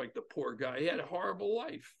his stomach, the poor guy. He had a horrible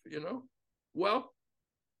life, Well,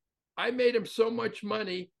 I made him so much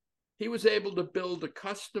money, he was able to build a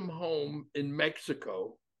custom home in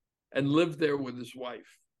Mexico and live there with his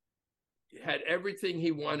wife. He had everything he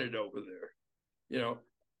wanted over there,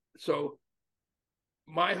 So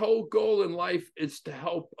my whole goal in life is to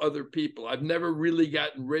help other people. I've never really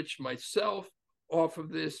gotten rich myself off of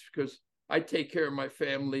this because I take care of my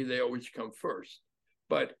family. They always come first.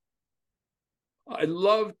 But I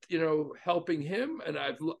loved, helping him, and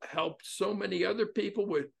I've helped so many other people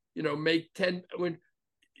with, make 10, when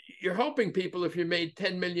you're helping people, if you made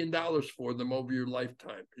 $10 million for them over your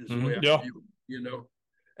lifetime is the way I view it,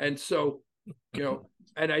 And so,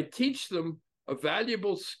 and I teach them a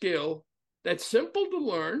valuable skill that's simple to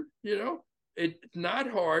learn, it's not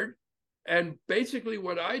hard. And basically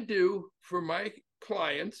what I do for my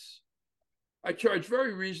clients, I charge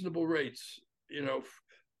very reasonable rates,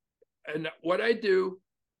 and what I do,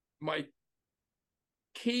 my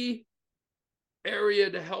key area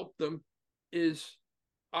to help them is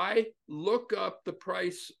I look up the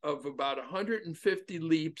price of about 150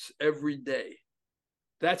 leaps every day.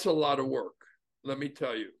 That's a lot of work, let me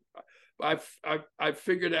tell you. I've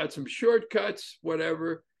figured out some shortcuts,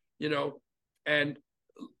 whatever, and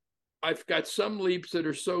I've got some leaps that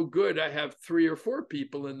are so good, I have 3 or 4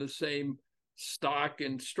 people in the same stock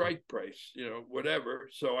and strike price, whatever.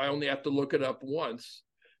 So I only have to look it up once.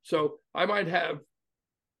 So I might have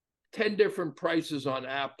 10 different prices on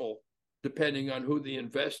Apple, depending on who the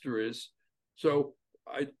investor is. So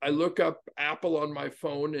I look up Apple on my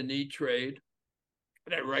phone in E-Trade,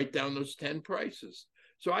 and I write down those 10 prices.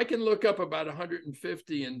 So I can look up about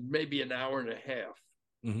 150 in maybe an hour and a half.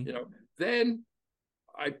 Then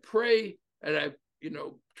I pray, and I,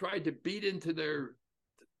 tried to beat into their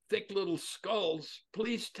thick little skulls.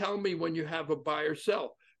 Please tell me when you have a buy or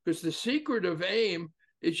sell, because the secret of AIM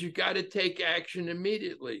is you got to take action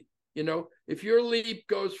immediately. If your leap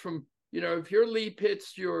goes from, if your leap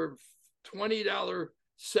hits your $20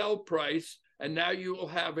 sell price, and now you will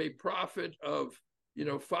have a profit of,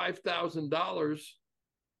 $5,000.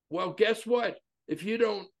 Well, guess what? If you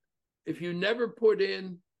never put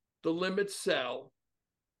in the limit sell,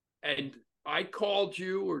 and I called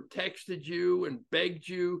you or texted you and begged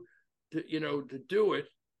you to, to do it,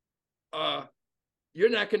 you're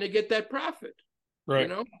not going to get that profit, right?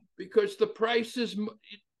 Because the price is,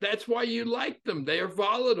 that's why you like them. They are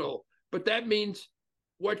volatile, but that means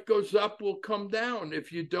what goes up will come down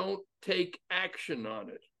if you don't take action on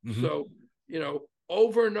it. So,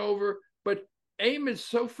 over and over, but AIM is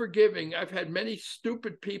so forgiving. I've had many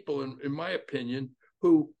stupid people, in my opinion,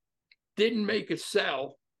 who didn't make a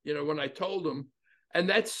sell, when I told them, and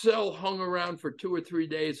that sell hung around for 2 or 3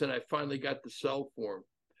 days, and I finally got the sell for them.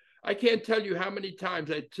 I can't tell you how many times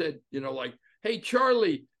I said, like, hey,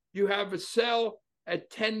 Charlie, you have a sell at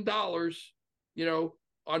 $10,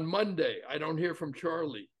 on Monday. I don't hear from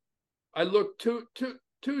Charlie. I look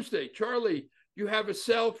Tuesday, Charlie, you have a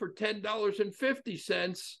sell for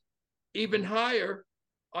 $10.50, even higher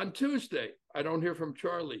on Tuesday. I don't hear from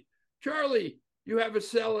Charlie. Charlie, you have a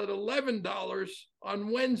sell at $11 on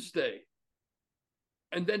Wednesday.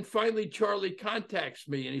 And then finally, Charlie contacts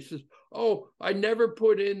me and he says, oh, I never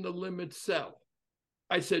put in the limit sell.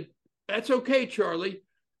 I said, that's okay, Charlie.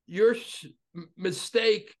 Your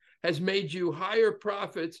mistake has made you higher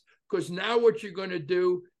profits, because now what you're going to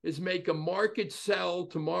do is make a market sell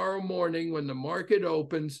tomorrow morning when the market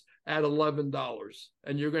opens at $11,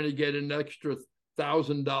 and you're going to get an extra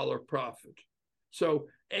 $1,000 profit. So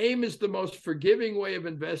AIM is the most forgiving way of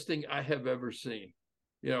investing I have ever seen.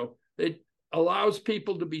 It allows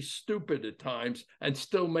people to be stupid at times and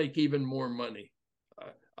still make even more money.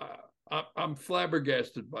 I'm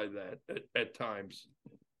flabbergasted by that at times,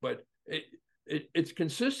 but it's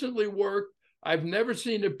consistently worked. I've never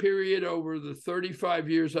seen a period over the 35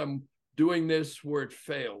 years I'm doing this where it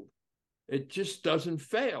failed. It just doesn't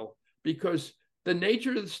fail, because the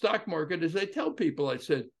nature of the stock market, as I tell people, I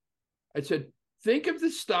said, think of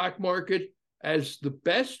the stock market as the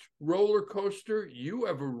best roller coaster you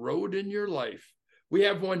ever rode in your life. We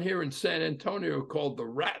have one here in San Antonio called the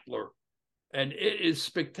Rattler, and it is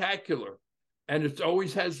spectacular. And it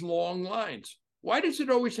always has long lines. Why does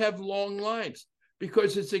it always have long lines?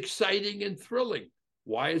 Because it's exciting and thrilling.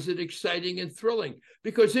 Why is it exciting and thrilling?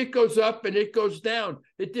 Because it goes up and it goes down.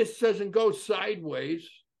 It just doesn't go sideways.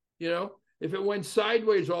 If it went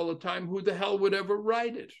sideways all the time, who the hell would ever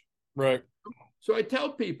ride it? Right. So I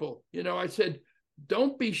tell people, I said,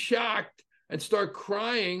 don't be shocked and start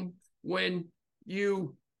crying when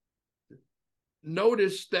you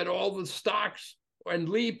notice that all the stocks and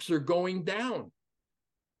leaps are going down.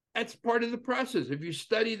 That's part of the process. If you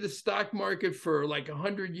study the stock market for like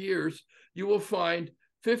 100 years, you will find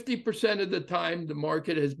 50% of the time, the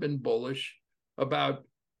market has been bullish. About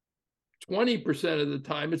 20% of the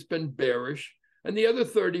time, it's been bearish. And the other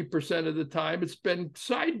 30% of the time, it's been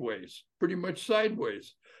sideways, pretty much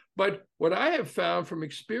sideways. But what I have found from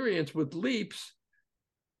experience with leaps,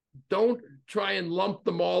 don't try and lump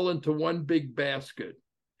them all into one big basket.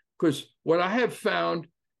 Because what I have found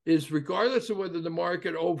is regardless of whether the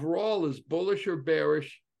market overall is bullish or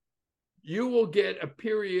bearish, you will get a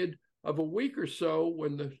period of a week or so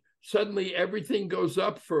when suddenly everything goes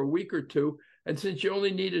up for a week or two. And since you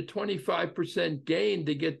only need a 25% gain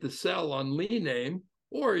to get the sell on lean aim,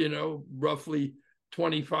 or, roughly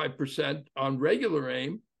 25% on regular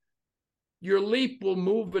aim, your leap will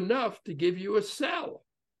move enough to give you a sell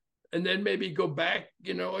and then maybe go back,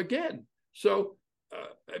 again. So,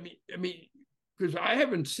 because I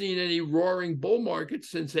haven't seen any roaring bull market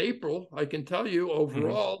since April, I can tell you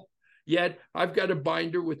overall, yet I've got a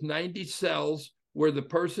binder with 90 sells where the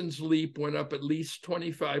person's leap went up at least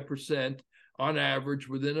 25% on average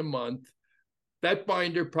within a month. That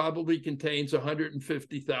binder probably contains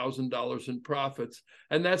 $150,000 in profits.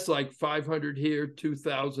 And that's like 500 here,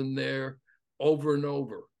 2,000 there, over and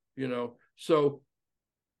over, So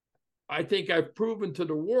I think I've proven to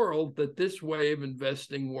the world that this way of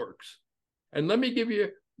investing works. And let me give you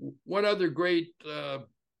one other great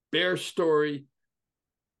bear story.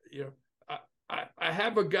 I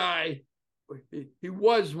have a guy, he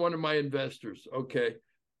was one of my investors, okay?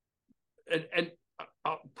 And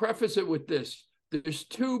I'll preface it with this. There's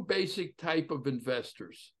two basic type of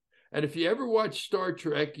investors. And if you ever watched Star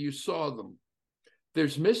Trek, you saw them.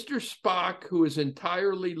 There's Mr. Spock, who is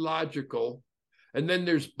entirely logical. And then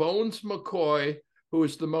there's Bones McCoy, who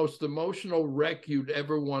is the most emotional wreck you'd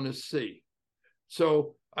ever want to see.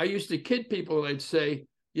 So I used to kid people and I'd say,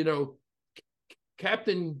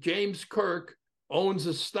 Captain James Kirk owns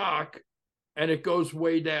a stock and it goes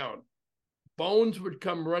way down. Bones would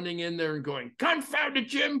come running in there and going, confound it,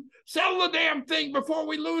 Jim, sell the damn thing before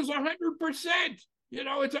we lose 100%.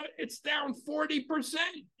 It's down 40%,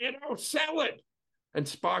 sell it. And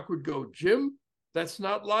Spock would go, Jim, that's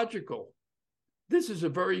not logical. This is a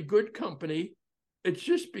very good company. It's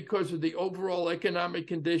just because of the overall economic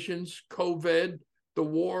conditions, COVID, the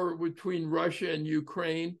war between Russia and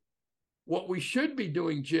Ukraine. What we should be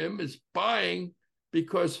doing, Jim, is buying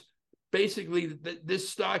because basically this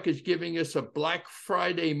stock is giving us a Black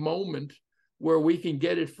Friday moment where we can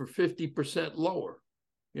get it for 50% lower.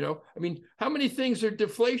 How many things are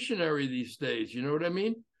deflationary these days? You know what I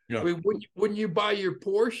mean? Yeah. Wouldn't you buy your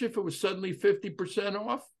Porsche if it was suddenly 50%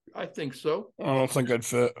 off? I think so. I don't think I'd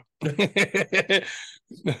fit.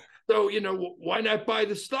 So, why not buy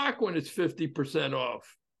the stock when it's 50%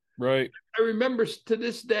 off? Right. I remember to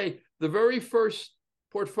this day, the very first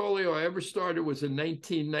portfolio I ever started was in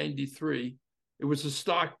 1993. It was a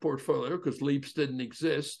stock portfolio because leaps didn't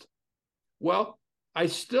exist. Well, I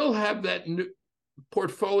still have that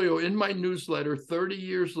portfolio in my newsletter 30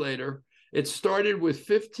 years later. It started with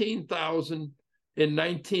 15,000 in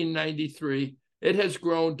 1993. It has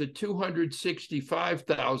grown to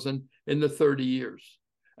 265,000 in the 30 years.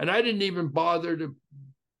 And I didn't even bother to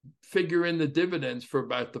figure in the dividends for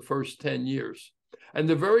about the first 10 years. And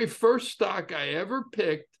the very first stock I ever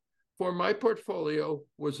picked for my portfolio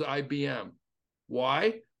was IBM.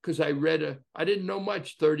 Why? Because I didn't know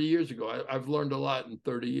much 30 years ago. I've learned a lot in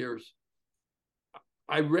 30 years.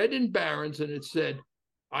 I read in Barron's and it said,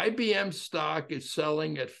 IBM stock is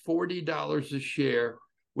selling at $40 a share,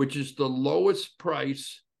 which is the lowest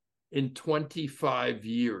price in 25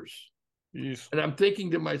 years. Yes. And I'm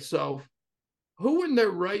thinking to myself, who in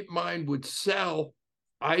their right mind would sell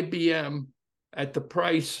IBM at the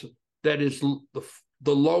price that is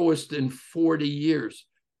the lowest in 40 years,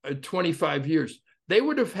 25 years? They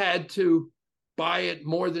would have had to buy it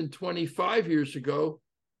more than 25 years ago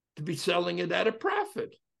to be selling it at a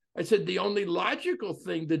profit. I said, the only logical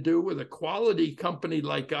thing to do with a quality company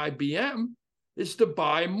like IBM is to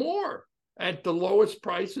buy more at the lowest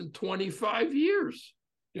price in 25 years.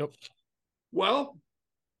 Yep. Well,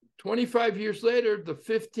 25 years later, the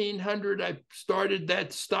 1,500 I started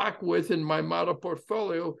that stock with in my model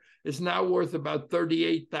portfolio is now worth about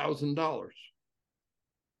 $38,000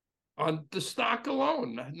 on the stock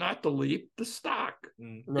alone, not the leap, the stock.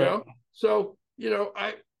 Right. So,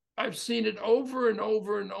 I've seen it over and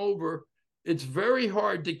over and over. It's very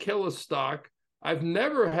hard to kill a stock. I've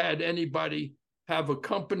never had anybody have a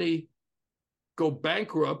company go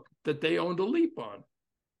bankrupt that they owned a leap on.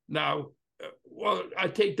 Now, well, I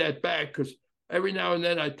take that back because every now and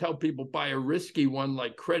then I tell people buy a risky one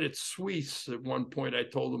like Credit Suisse. At one point I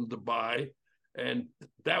told them to buy, and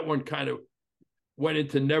that one kind of went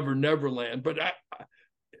into Never Land. But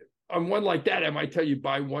on one like that, I might tell you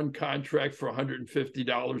buy one contract for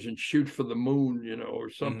 $150 and shoot for the moon, or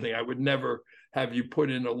something. I would never have you put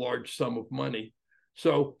in a large sum of money.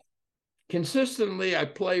 So consistently, I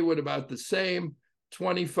play with about the same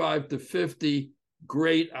 25 to 50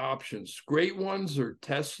 great options. Great ones are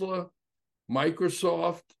Tesla,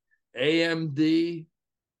 Microsoft, AMD,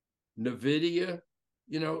 NVIDIA,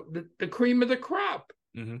 the cream of the crop.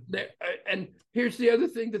 And here's the other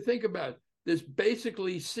thing to think about. There's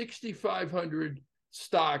basically 6,500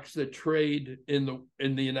 stocks that trade in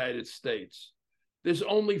the United States. There's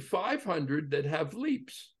only 500 that have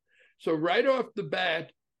leaps. So right off the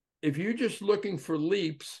bat, if you're just looking for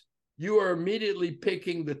leaps, you are immediately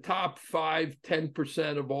picking the top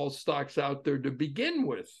 5-10% of all stocks out there to begin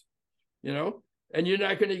with, and you're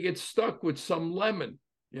not going to get stuck with some lemon,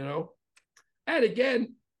 And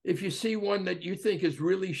again, if you see one that you think is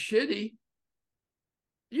really shitty,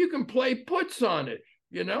 you can play puts on it,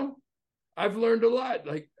 I've learned a lot.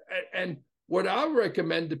 And what I'll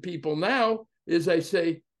recommend to people now is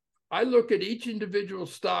I look at each individual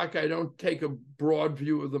stock. I don't take a broad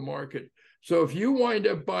view of the market. So if you wind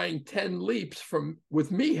up buying 10 leaps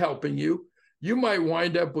with me helping you, you might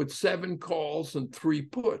wind up with 7 calls and 3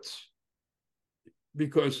 puts.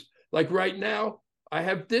 Because like right now, I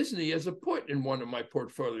have Disney as a put in one of my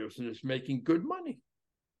portfolios and it's making good money.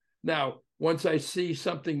 Now, once I see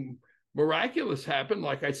something miraculous happen,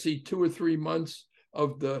 like I see 2 or 3 months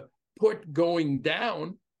of the put going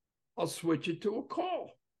down, I'll switch it to a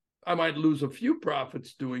call. I might lose a few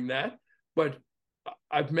profits doing that, but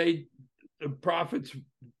I've made profits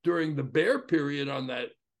during the bear period on that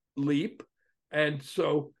leap. And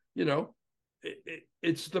so,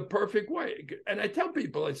 it's the perfect way. And I tell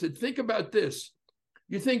people, I said, think about this.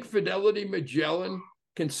 You think Fidelity Magellan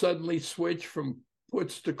can suddenly switch from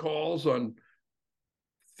puts to calls on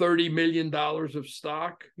 $30 million of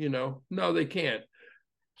stock? No, they can't.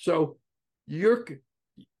 So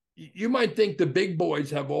you might think the big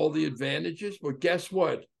boys have all the advantages, but guess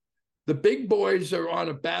what? The big boys are on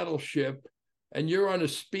a battleship and you're on a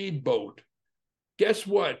speedboat. Guess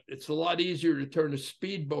what? It's a lot easier to turn a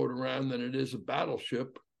speedboat around than it is a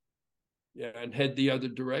battleship. And head the other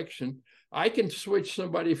direction. I can switch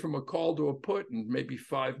somebody from a call to a put in maybe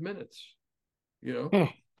 5 minutes, because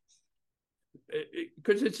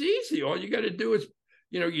it's easy. All you got to do is,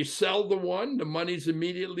 you sell the one, the money's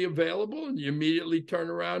immediately available, and you immediately turn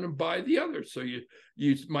around and buy the other. So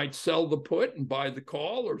you might sell the put and buy the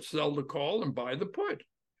call, or sell the call and buy the put,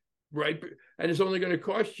 right? And it's only going to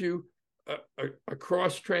cost you a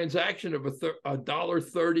cross transaction of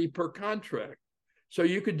 $1.30 per contract. So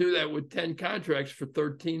you could do that with 10 contracts for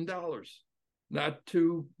 $13. Not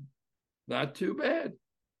too bad.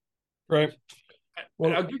 Right.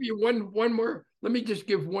 Well, I'll give you one more. Let me just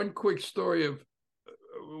give one quick story of,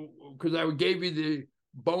 because I gave you the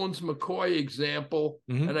Bones McCoy example,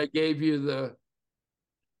 and I gave you the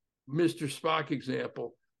Mr. Spock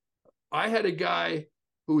example. I had a guy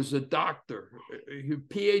who was a doctor, a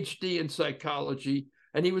PhD in psychology,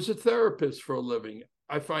 and he was a therapist for a living.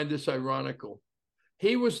 I find this ironical.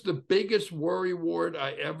 He was the biggest worrywart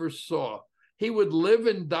I ever saw. He would live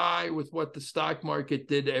and die with what the stock market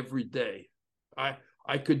did every day.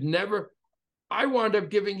 I could never. I wound up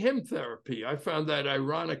giving him therapy. I found that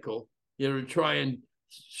ironical, to try and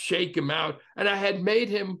shake him out. And I had made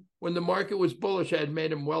him, when the market was bullish, I had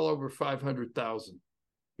made him well over 500,000.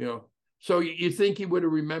 So you think he would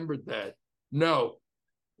have remembered that? No.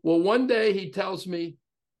 Well, one day he tells me,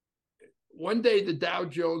 one day the Dow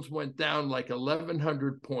Jones went down like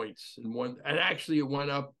 1,100 points and actually it went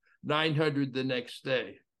up 900 the next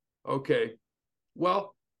day. Okay.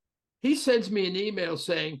 Well, he sends me an email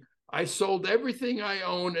saying, I sold everything I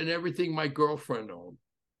own and everything my girlfriend owned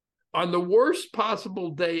on the worst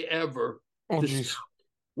possible day ever. Oh, geez.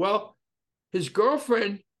 Well, his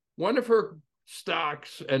girlfriend, one of her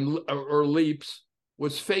stocks or leaps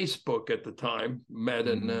was Facebook at the time,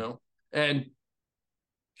 Meta now. And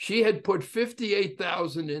she had put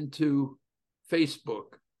 58,000 into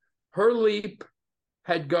Facebook. Her leap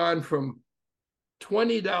had gone from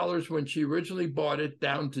 $20 when she originally bought it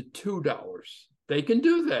down to $2. They can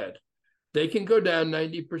do that. They can go down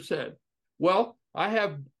 90%. Well, I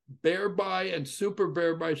have bear buy and super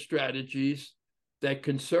bear buy strategies that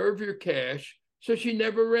conserve your cash, so she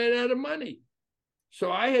never ran out of money.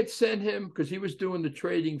 So I had sent him, because he was doing the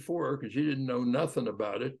trading for her, because she didn't know nothing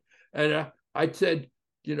about it. And I said,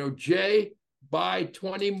 Jay, buy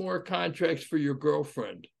 20 more contracts for your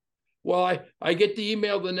girlfriend. Well, I get the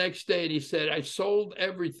email the next day, and he said, I sold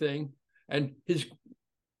everything. And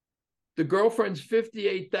the girlfriend's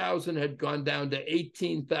 58,000 had gone down to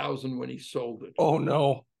 18,000 when he sold it. Oh,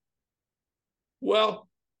 no. Well,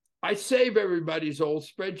 I save everybody's old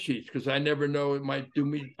spreadsheets because I never know it might do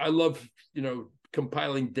me. I love,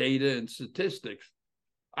 compiling data and statistics.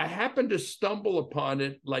 I happened to stumble upon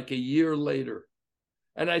it like a year later.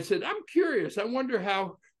 And I said, I'm curious. I wonder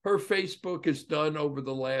how her Facebook has done over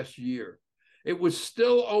the last year. It was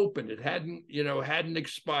still open. It hadn't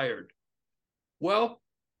expired. Well,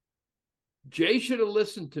 Jay should have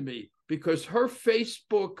listened to me because her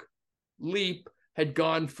Facebook leap had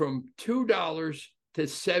gone from $2 to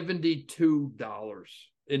 $72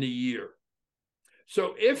 in a year.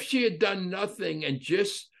 So if she had done nothing and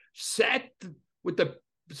just sat with the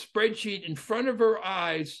spreadsheet in front of her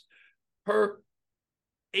eyes, her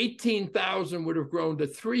 18,000 would have grown to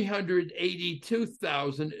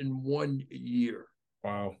 382,000 in 1 year.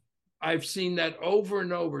 Wow. I've seen that over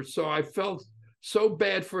and over. So I felt so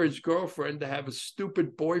bad for his girlfriend to have a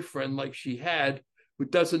stupid boyfriend like she had, who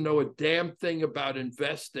doesn't know a damn thing about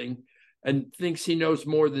investing and thinks he knows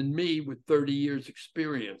more than me with 30 years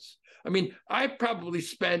experience. I mean, I probably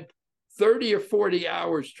spent 30 or 40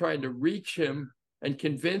 hours trying to reach him and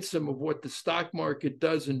convince him of what the stock market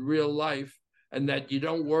does in real life, and that you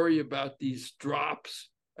don't worry about these drops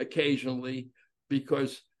occasionally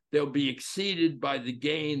because they'll be exceeded by the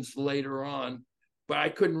gains later on. But I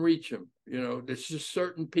couldn't reach him. There's just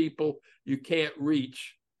certain people you can't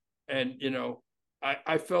reach. And,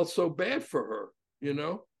 I felt so bad for her,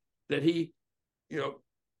 that he,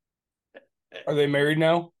 Are they married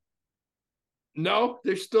now? No,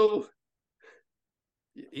 he's still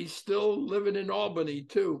living in Albany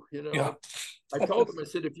too, Yeah. I told him, I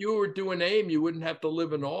said, if you were doing AIM, you wouldn't have to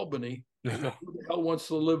live in Albany. Who the hell wants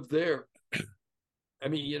to live there? I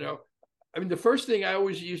mean, the first thing I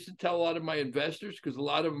always used to tell a lot of my investors, because a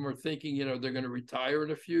lot of them are thinking, they're going to retire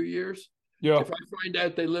in a few years. Yeah. If I find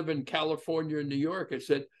out they live in California or New York, I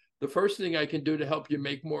said, the first thing I can do to help you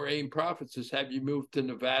make more AIM profits is have you move to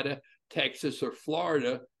Nevada, Texas, or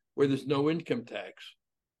Florida, where there's no income tax.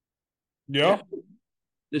 Yeah.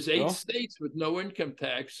 There's 8 states with no income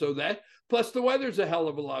tax. So that, plus the weather's a hell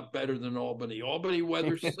of a lot better than Albany. Albany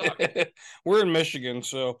weather sucks. We're in Michigan,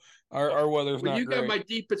 so our weather's not You great. got my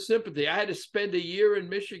deepest sympathy. I had to spend a year in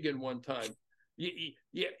Michigan one time.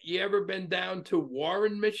 You ever been down to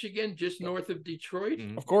Warren, Michigan, just north of Detroit?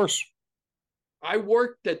 Of course. I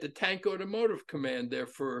worked at the Tank Automotive Command there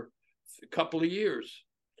for a couple of years.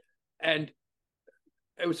 And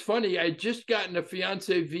it was funny. I had just gotten a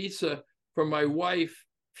fiance visa for my wife,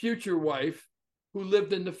 future wife, who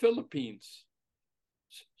lived in the Philippines.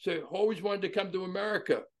 So always wanted to come to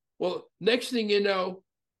America. Well, next thing you know,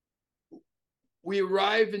 we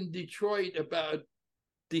arrive in Detroit about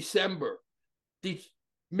December.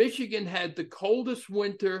 Michigan had the coldest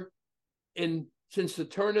winter since the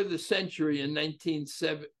turn of the century in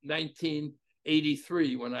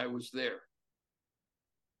 1983 when I was there.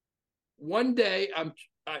 One day,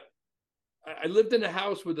 I lived in a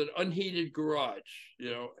house with an unheated garage,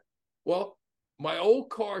 Well, my old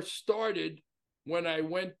car started when I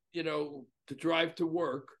went, to drive to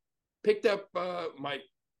work, picked up my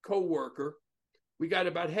coworker. We got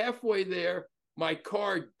about halfway there. My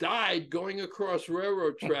car died going across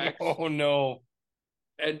railroad tracks. Oh, no.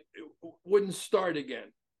 And it wouldn't start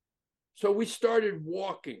again. So we started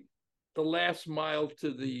walking the last mile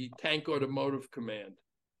to the Tank Automotive Command.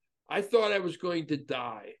 I thought I was going to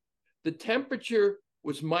die. The temperature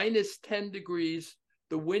was minus 10 degrees.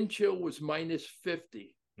 The wind chill was minus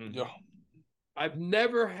 50. Yeah. I've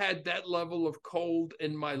never had that level of cold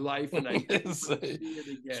in my life, and I never see it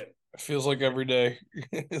again. It feels like every day.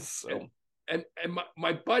 So. And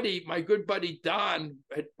my good buddy Don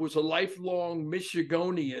was a lifelong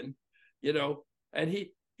Michigonian, and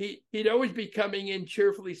he'd always be coming in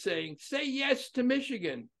cheerfully saying, "Say yes to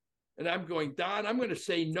Michigan," and I'm going, Don, I'm going to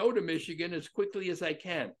say no to Michigan as quickly as I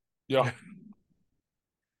can. Yeah.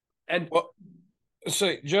 And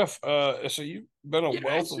so Jeff, so you've been a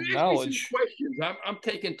wealth of knowledge. Questions. I'm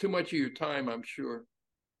taking too much of your time, I'm sure.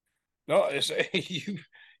 No,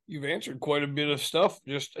 you've answered quite a bit of stuff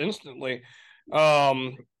just instantly.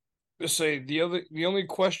 Say the only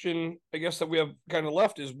question I guess that we have kind of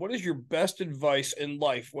left is, what is your best advice in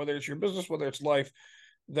life, whether it's your business, whether it's life,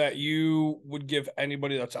 that you would give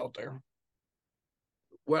anybody that's out there?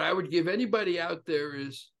 What I would give anybody out there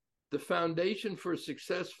is the foundation for a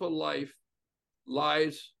successful life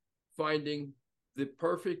lies finding the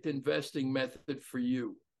perfect investing method for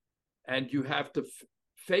you. And you have to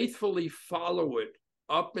faithfully follow it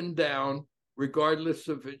up and down, regardless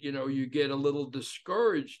of it, you get a little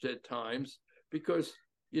discouraged at times because,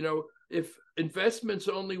 if investments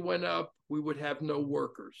only went up, we would have no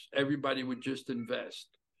workers. Everybody would just invest.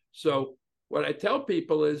 So what I tell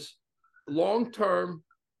people is long term,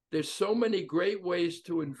 there's so many great ways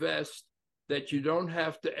to invest that you don't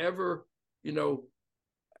have to ever,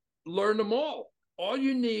 learn them all. All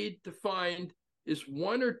you need to find is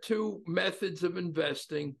one or two methods of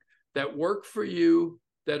investing that work for you,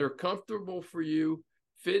 that are comfortable for you,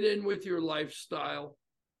 fit in with your lifestyle,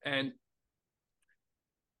 and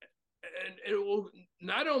it will,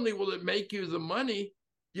 not only will it make you the money,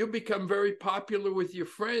 you'll become very popular with your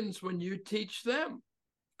friends when you teach them,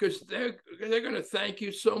 because they're going to thank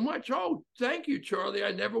you so much. Oh, thank you, Charlie.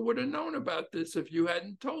 I never would have known about this if you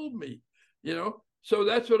hadn't told me, So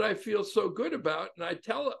that's what I feel so good about. And I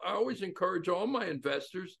always encourage all my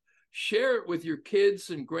investors, share it with your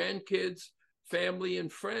kids and grandkids, family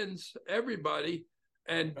and friends, everybody.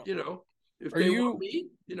 And, if they want me,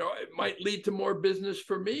 it might lead to more business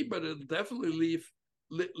for me, but it'll definitely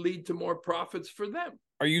lead to more profits for them.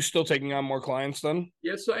 Are you still taking on more clients then?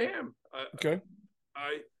 Yes, I am. Okay.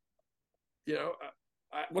 I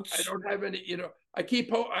don't have any, I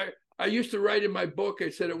used to write in my book, I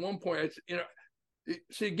said at one point,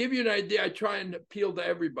 so to give you an idea, I try and appeal to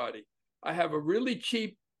everybody. I have a really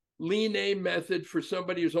cheap lean AIM method for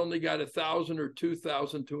somebody who's only got 1,000 or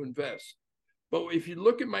 2,000 to invest. But if you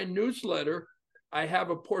look at my newsletter, I have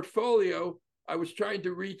a portfolio. I was trying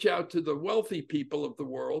to reach out to the wealthy people of the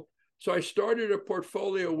world. So I started a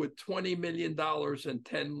portfolio with $20 million and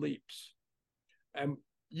 10 leaps. And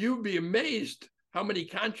you'd be amazed how many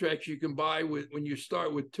contracts you can buy when you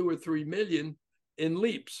start with 2 or 3 million in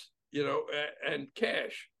leaps, and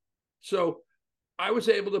cash. So I was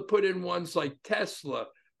able to put in ones like Tesla,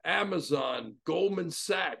 Amazon, Goldman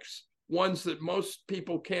Sachs, ones that most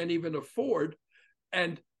people can't even afford.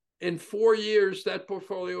 And in 4 years, that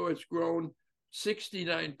portfolio has grown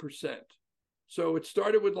 69%. So it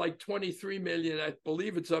started with like 23 million. I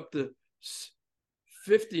believe it's up to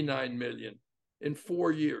 59 million in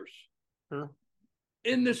 4 years. Sure.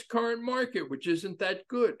 In this current market, which isn't that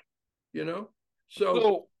good,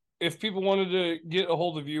 So if people wanted to get a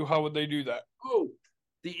hold of you, how would they do that? Oh,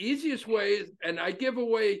 the easiest way is, and I give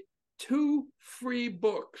away 2 free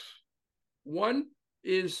books. One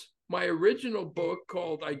is my original book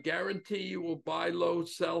called I Guarantee You Will Buy Low,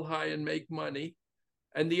 Sell High, and Make Money.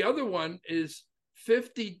 And the other one is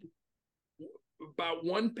 50 about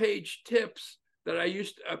one-page tips that I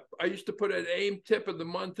used to put an AIM tip of the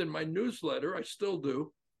month in my newsletter. I still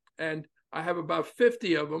do. And I have about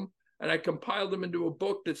 50 of them, and I compiled them into a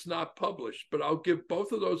book that's not published, but I'll give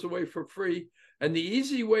both of those away for free. And the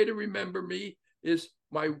easy way to remember me is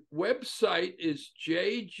my website is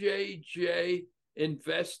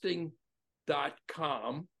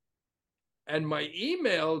jjjinvesting.com. And my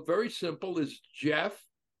email, very simple, is Jeff,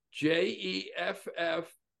 Jeff,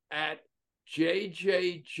 at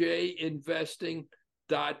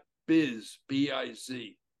jjjinvesting.biz,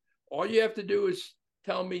 B-I-Z. All you have to do is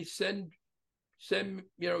tell me, send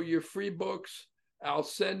your free books. I'll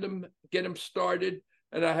send them, get them started.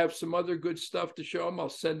 And I have some other good stuff to show them. I'll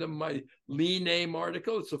send them my lean AIM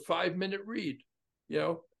article. It's a 5-minute read,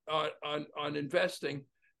 on investing.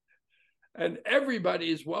 And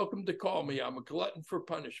everybody is welcome to call me. I'm a glutton for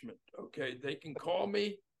punishment. Okay. They can call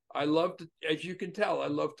me. I love to, as you can tell, I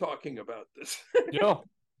love talking about this. Yeah.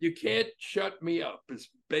 You can't shut me up. It's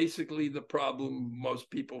basically the problem most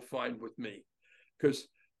people find with me, because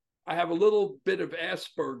I have a little bit of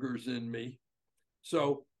Asperger's in me.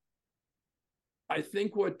 So I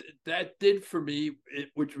think what that did for me,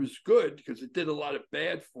 which was good, because it did a lot of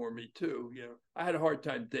bad for me too. I had a hard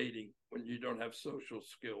time dating when you don't have social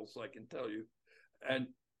skills, I can tell you. And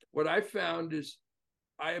what I found is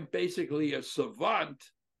I am basically a savant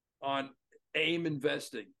on AIM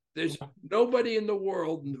investing. There's nobody in the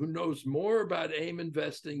world who knows more about AIM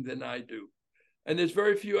investing than I do. And there's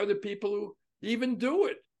very few other people who even do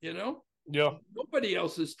it, Yeah. Nobody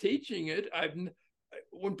else is teaching it.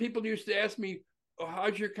 When people used to ask me, oh,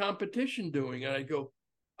 how's your competition doing? And I go,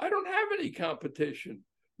 I don't have any competition.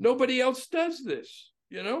 Nobody else does this,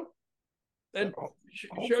 and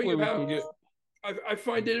show you how I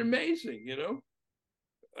find it amazing,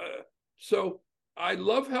 So I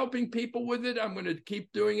love helping people with it. I'm going to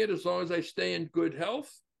keep doing it as long as I stay in good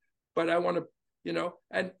health. But I want to,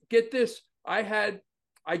 and get this, I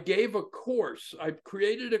gave a course. I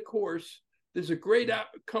created a course. There's a great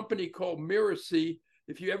company called Miracy.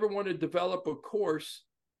 If you ever want to develop a course,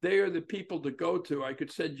 they are the people to go to. I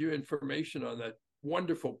could send you information on that.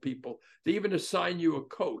 Wonderful people. They even assign you a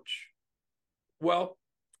coach. Well,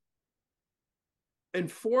 in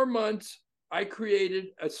 4 months, I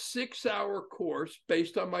created a 6-hour course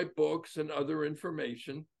based on my books and other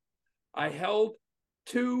information. I held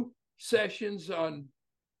 2 sessions on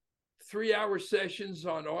 3-hour sessions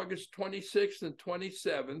on August 26th and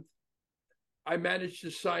 27th. I managed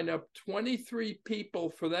to sign up 23 people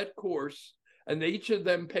for that course, and each of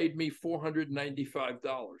them paid me $495.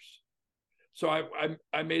 So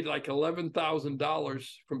I made like $11,000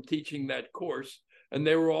 from teaching that course, and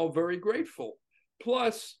they were all very grateful.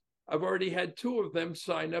 Plus, I've already had 2 of them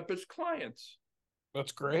sign up as clients.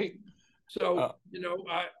 That's great. So,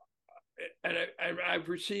 I've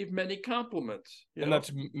received many compliments. And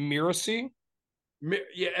that's Mirasee?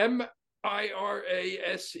 Yeah,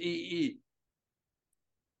 Mirasee.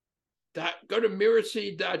 Go to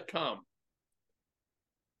mirasee.com.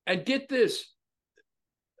 And get this,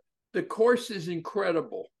 the course is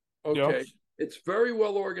incredible. Okay. Yep. It's very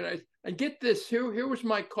well organized. And get this, here was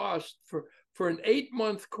my cost for an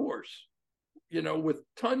 8-month course, with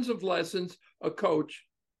tons of lessons, a coach.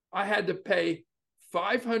 I had to pay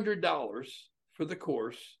 $500 for the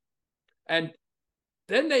course. And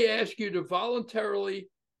then they ask you to voluntarily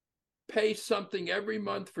pay something every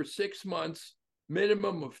month for 6 months,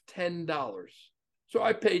 minimum of $10. So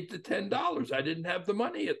I paid the $10. I didn't have the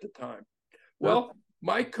money at the time. Well,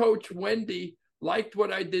 my coach, Wendy, liked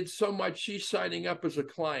what I did so much, she's signing up as a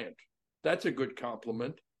client. That's a good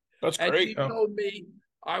compliment. That's great. And she told me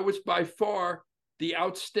I was by far the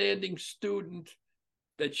outstanding student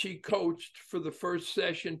that she coached for the first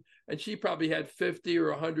session, and she probably had 50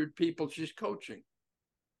 or 100 people she's coaching.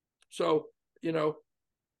 So,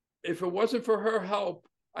 if it wasn't for her help,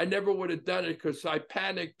 I never would have done it because I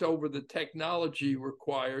panicked over the technology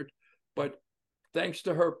required. But thanks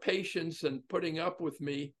to her patience and putting up with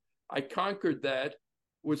me, I conquered that,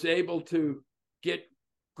 was able to get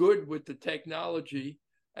good with the technology.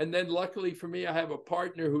 And then luckily for me, I have a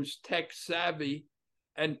partner who's tech savvy.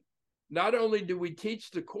 And not only do we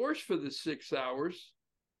teach the course for the 6 hours,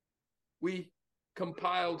 we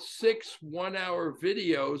compiled 6 1-hour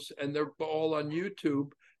videos, and they're all on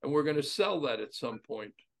YouTube, and we're going to sell that at some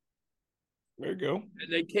point. There you go.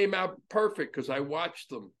 And they came out perfect because I watched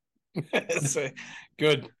them.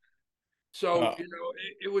 Good. So,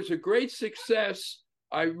 it was a great success.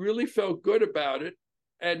 I really felt good about it.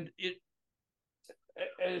 And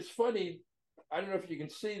it's funny, I don't know if you can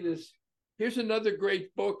see this. Here's another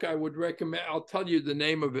great book I would recommend. I'll tell you the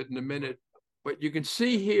name of it in a minute. But you can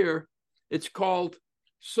see here, it's called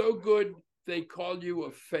So Good They Call You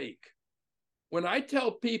a Fake. When I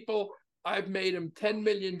tell people I've made them $10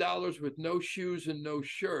 million with no shoes and no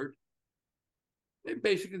shirt, they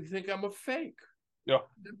basically think I'm a fake. Yeah.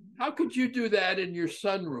 How could you do that in your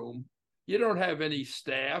sunroom? You don't have any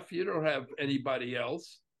staff. You don't have anybody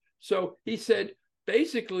else. So he said,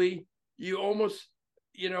 basically, you almost,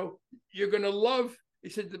 you're going to love, he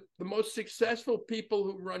said, the most successful people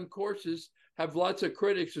who run courses have lots of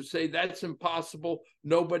critics who say that's impossible.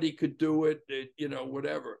 Nobody could do it,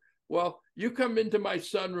 whatever. Well, you come into my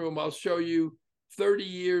sunroom, I'll show you 30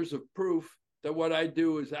 years of proof that what I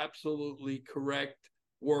do is absolutely correct,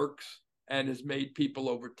 works, and has made people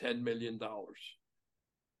over $10 million.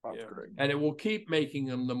 That's great. And it will keep making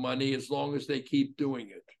them the money as long as they keep doing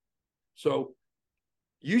it. So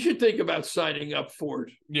you should think about signing up for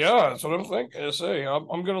it. Yeah, that's what I'm thinking. I say I'm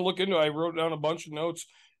going to look into it. I wrote down a bunch of notes.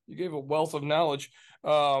 You gave a wealth of knowledge.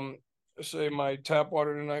 Say my tap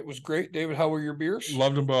water tonight was great. David, how were your beers?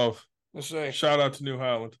 Loved them both. Say Shout out to New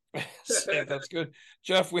Holland. that's good.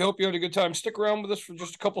 Jeff, we hope you had a good time. Stick around with us for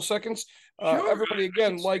just a couple seconds. Sure. Everybody,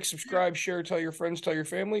 again, like, subscribe, share, tell your friends, tell your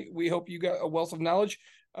family. We hope you got a wealth of knowledge.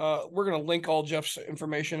 We're going to link all Jeff's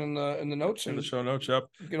information in the notes In the and show notes, yep.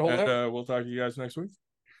 get a hold of him. And we'll talk to you guys next week.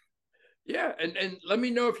 Yeah, and let me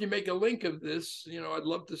know if you make a link of this. I'd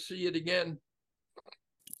love to see it again.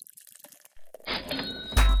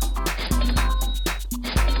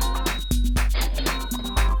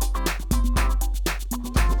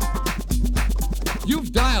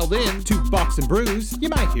 You've dialed in To Box and Brews, you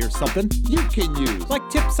might hear something you can use. like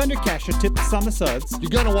tips on your cash or tips on the suds. You're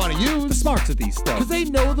gonna want to The use smarts of these because stuff. they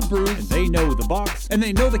know the And brews. they know the box, and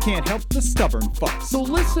they know they can't help the stubborn fucks. So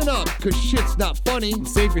listen up, cause shit's not funny. And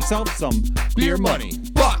save yourself some Beer money,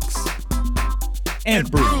 bucks, and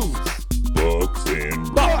brews. Bucks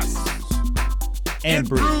and Bucks brews. and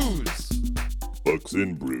brews. brews. Bucks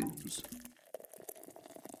and brews.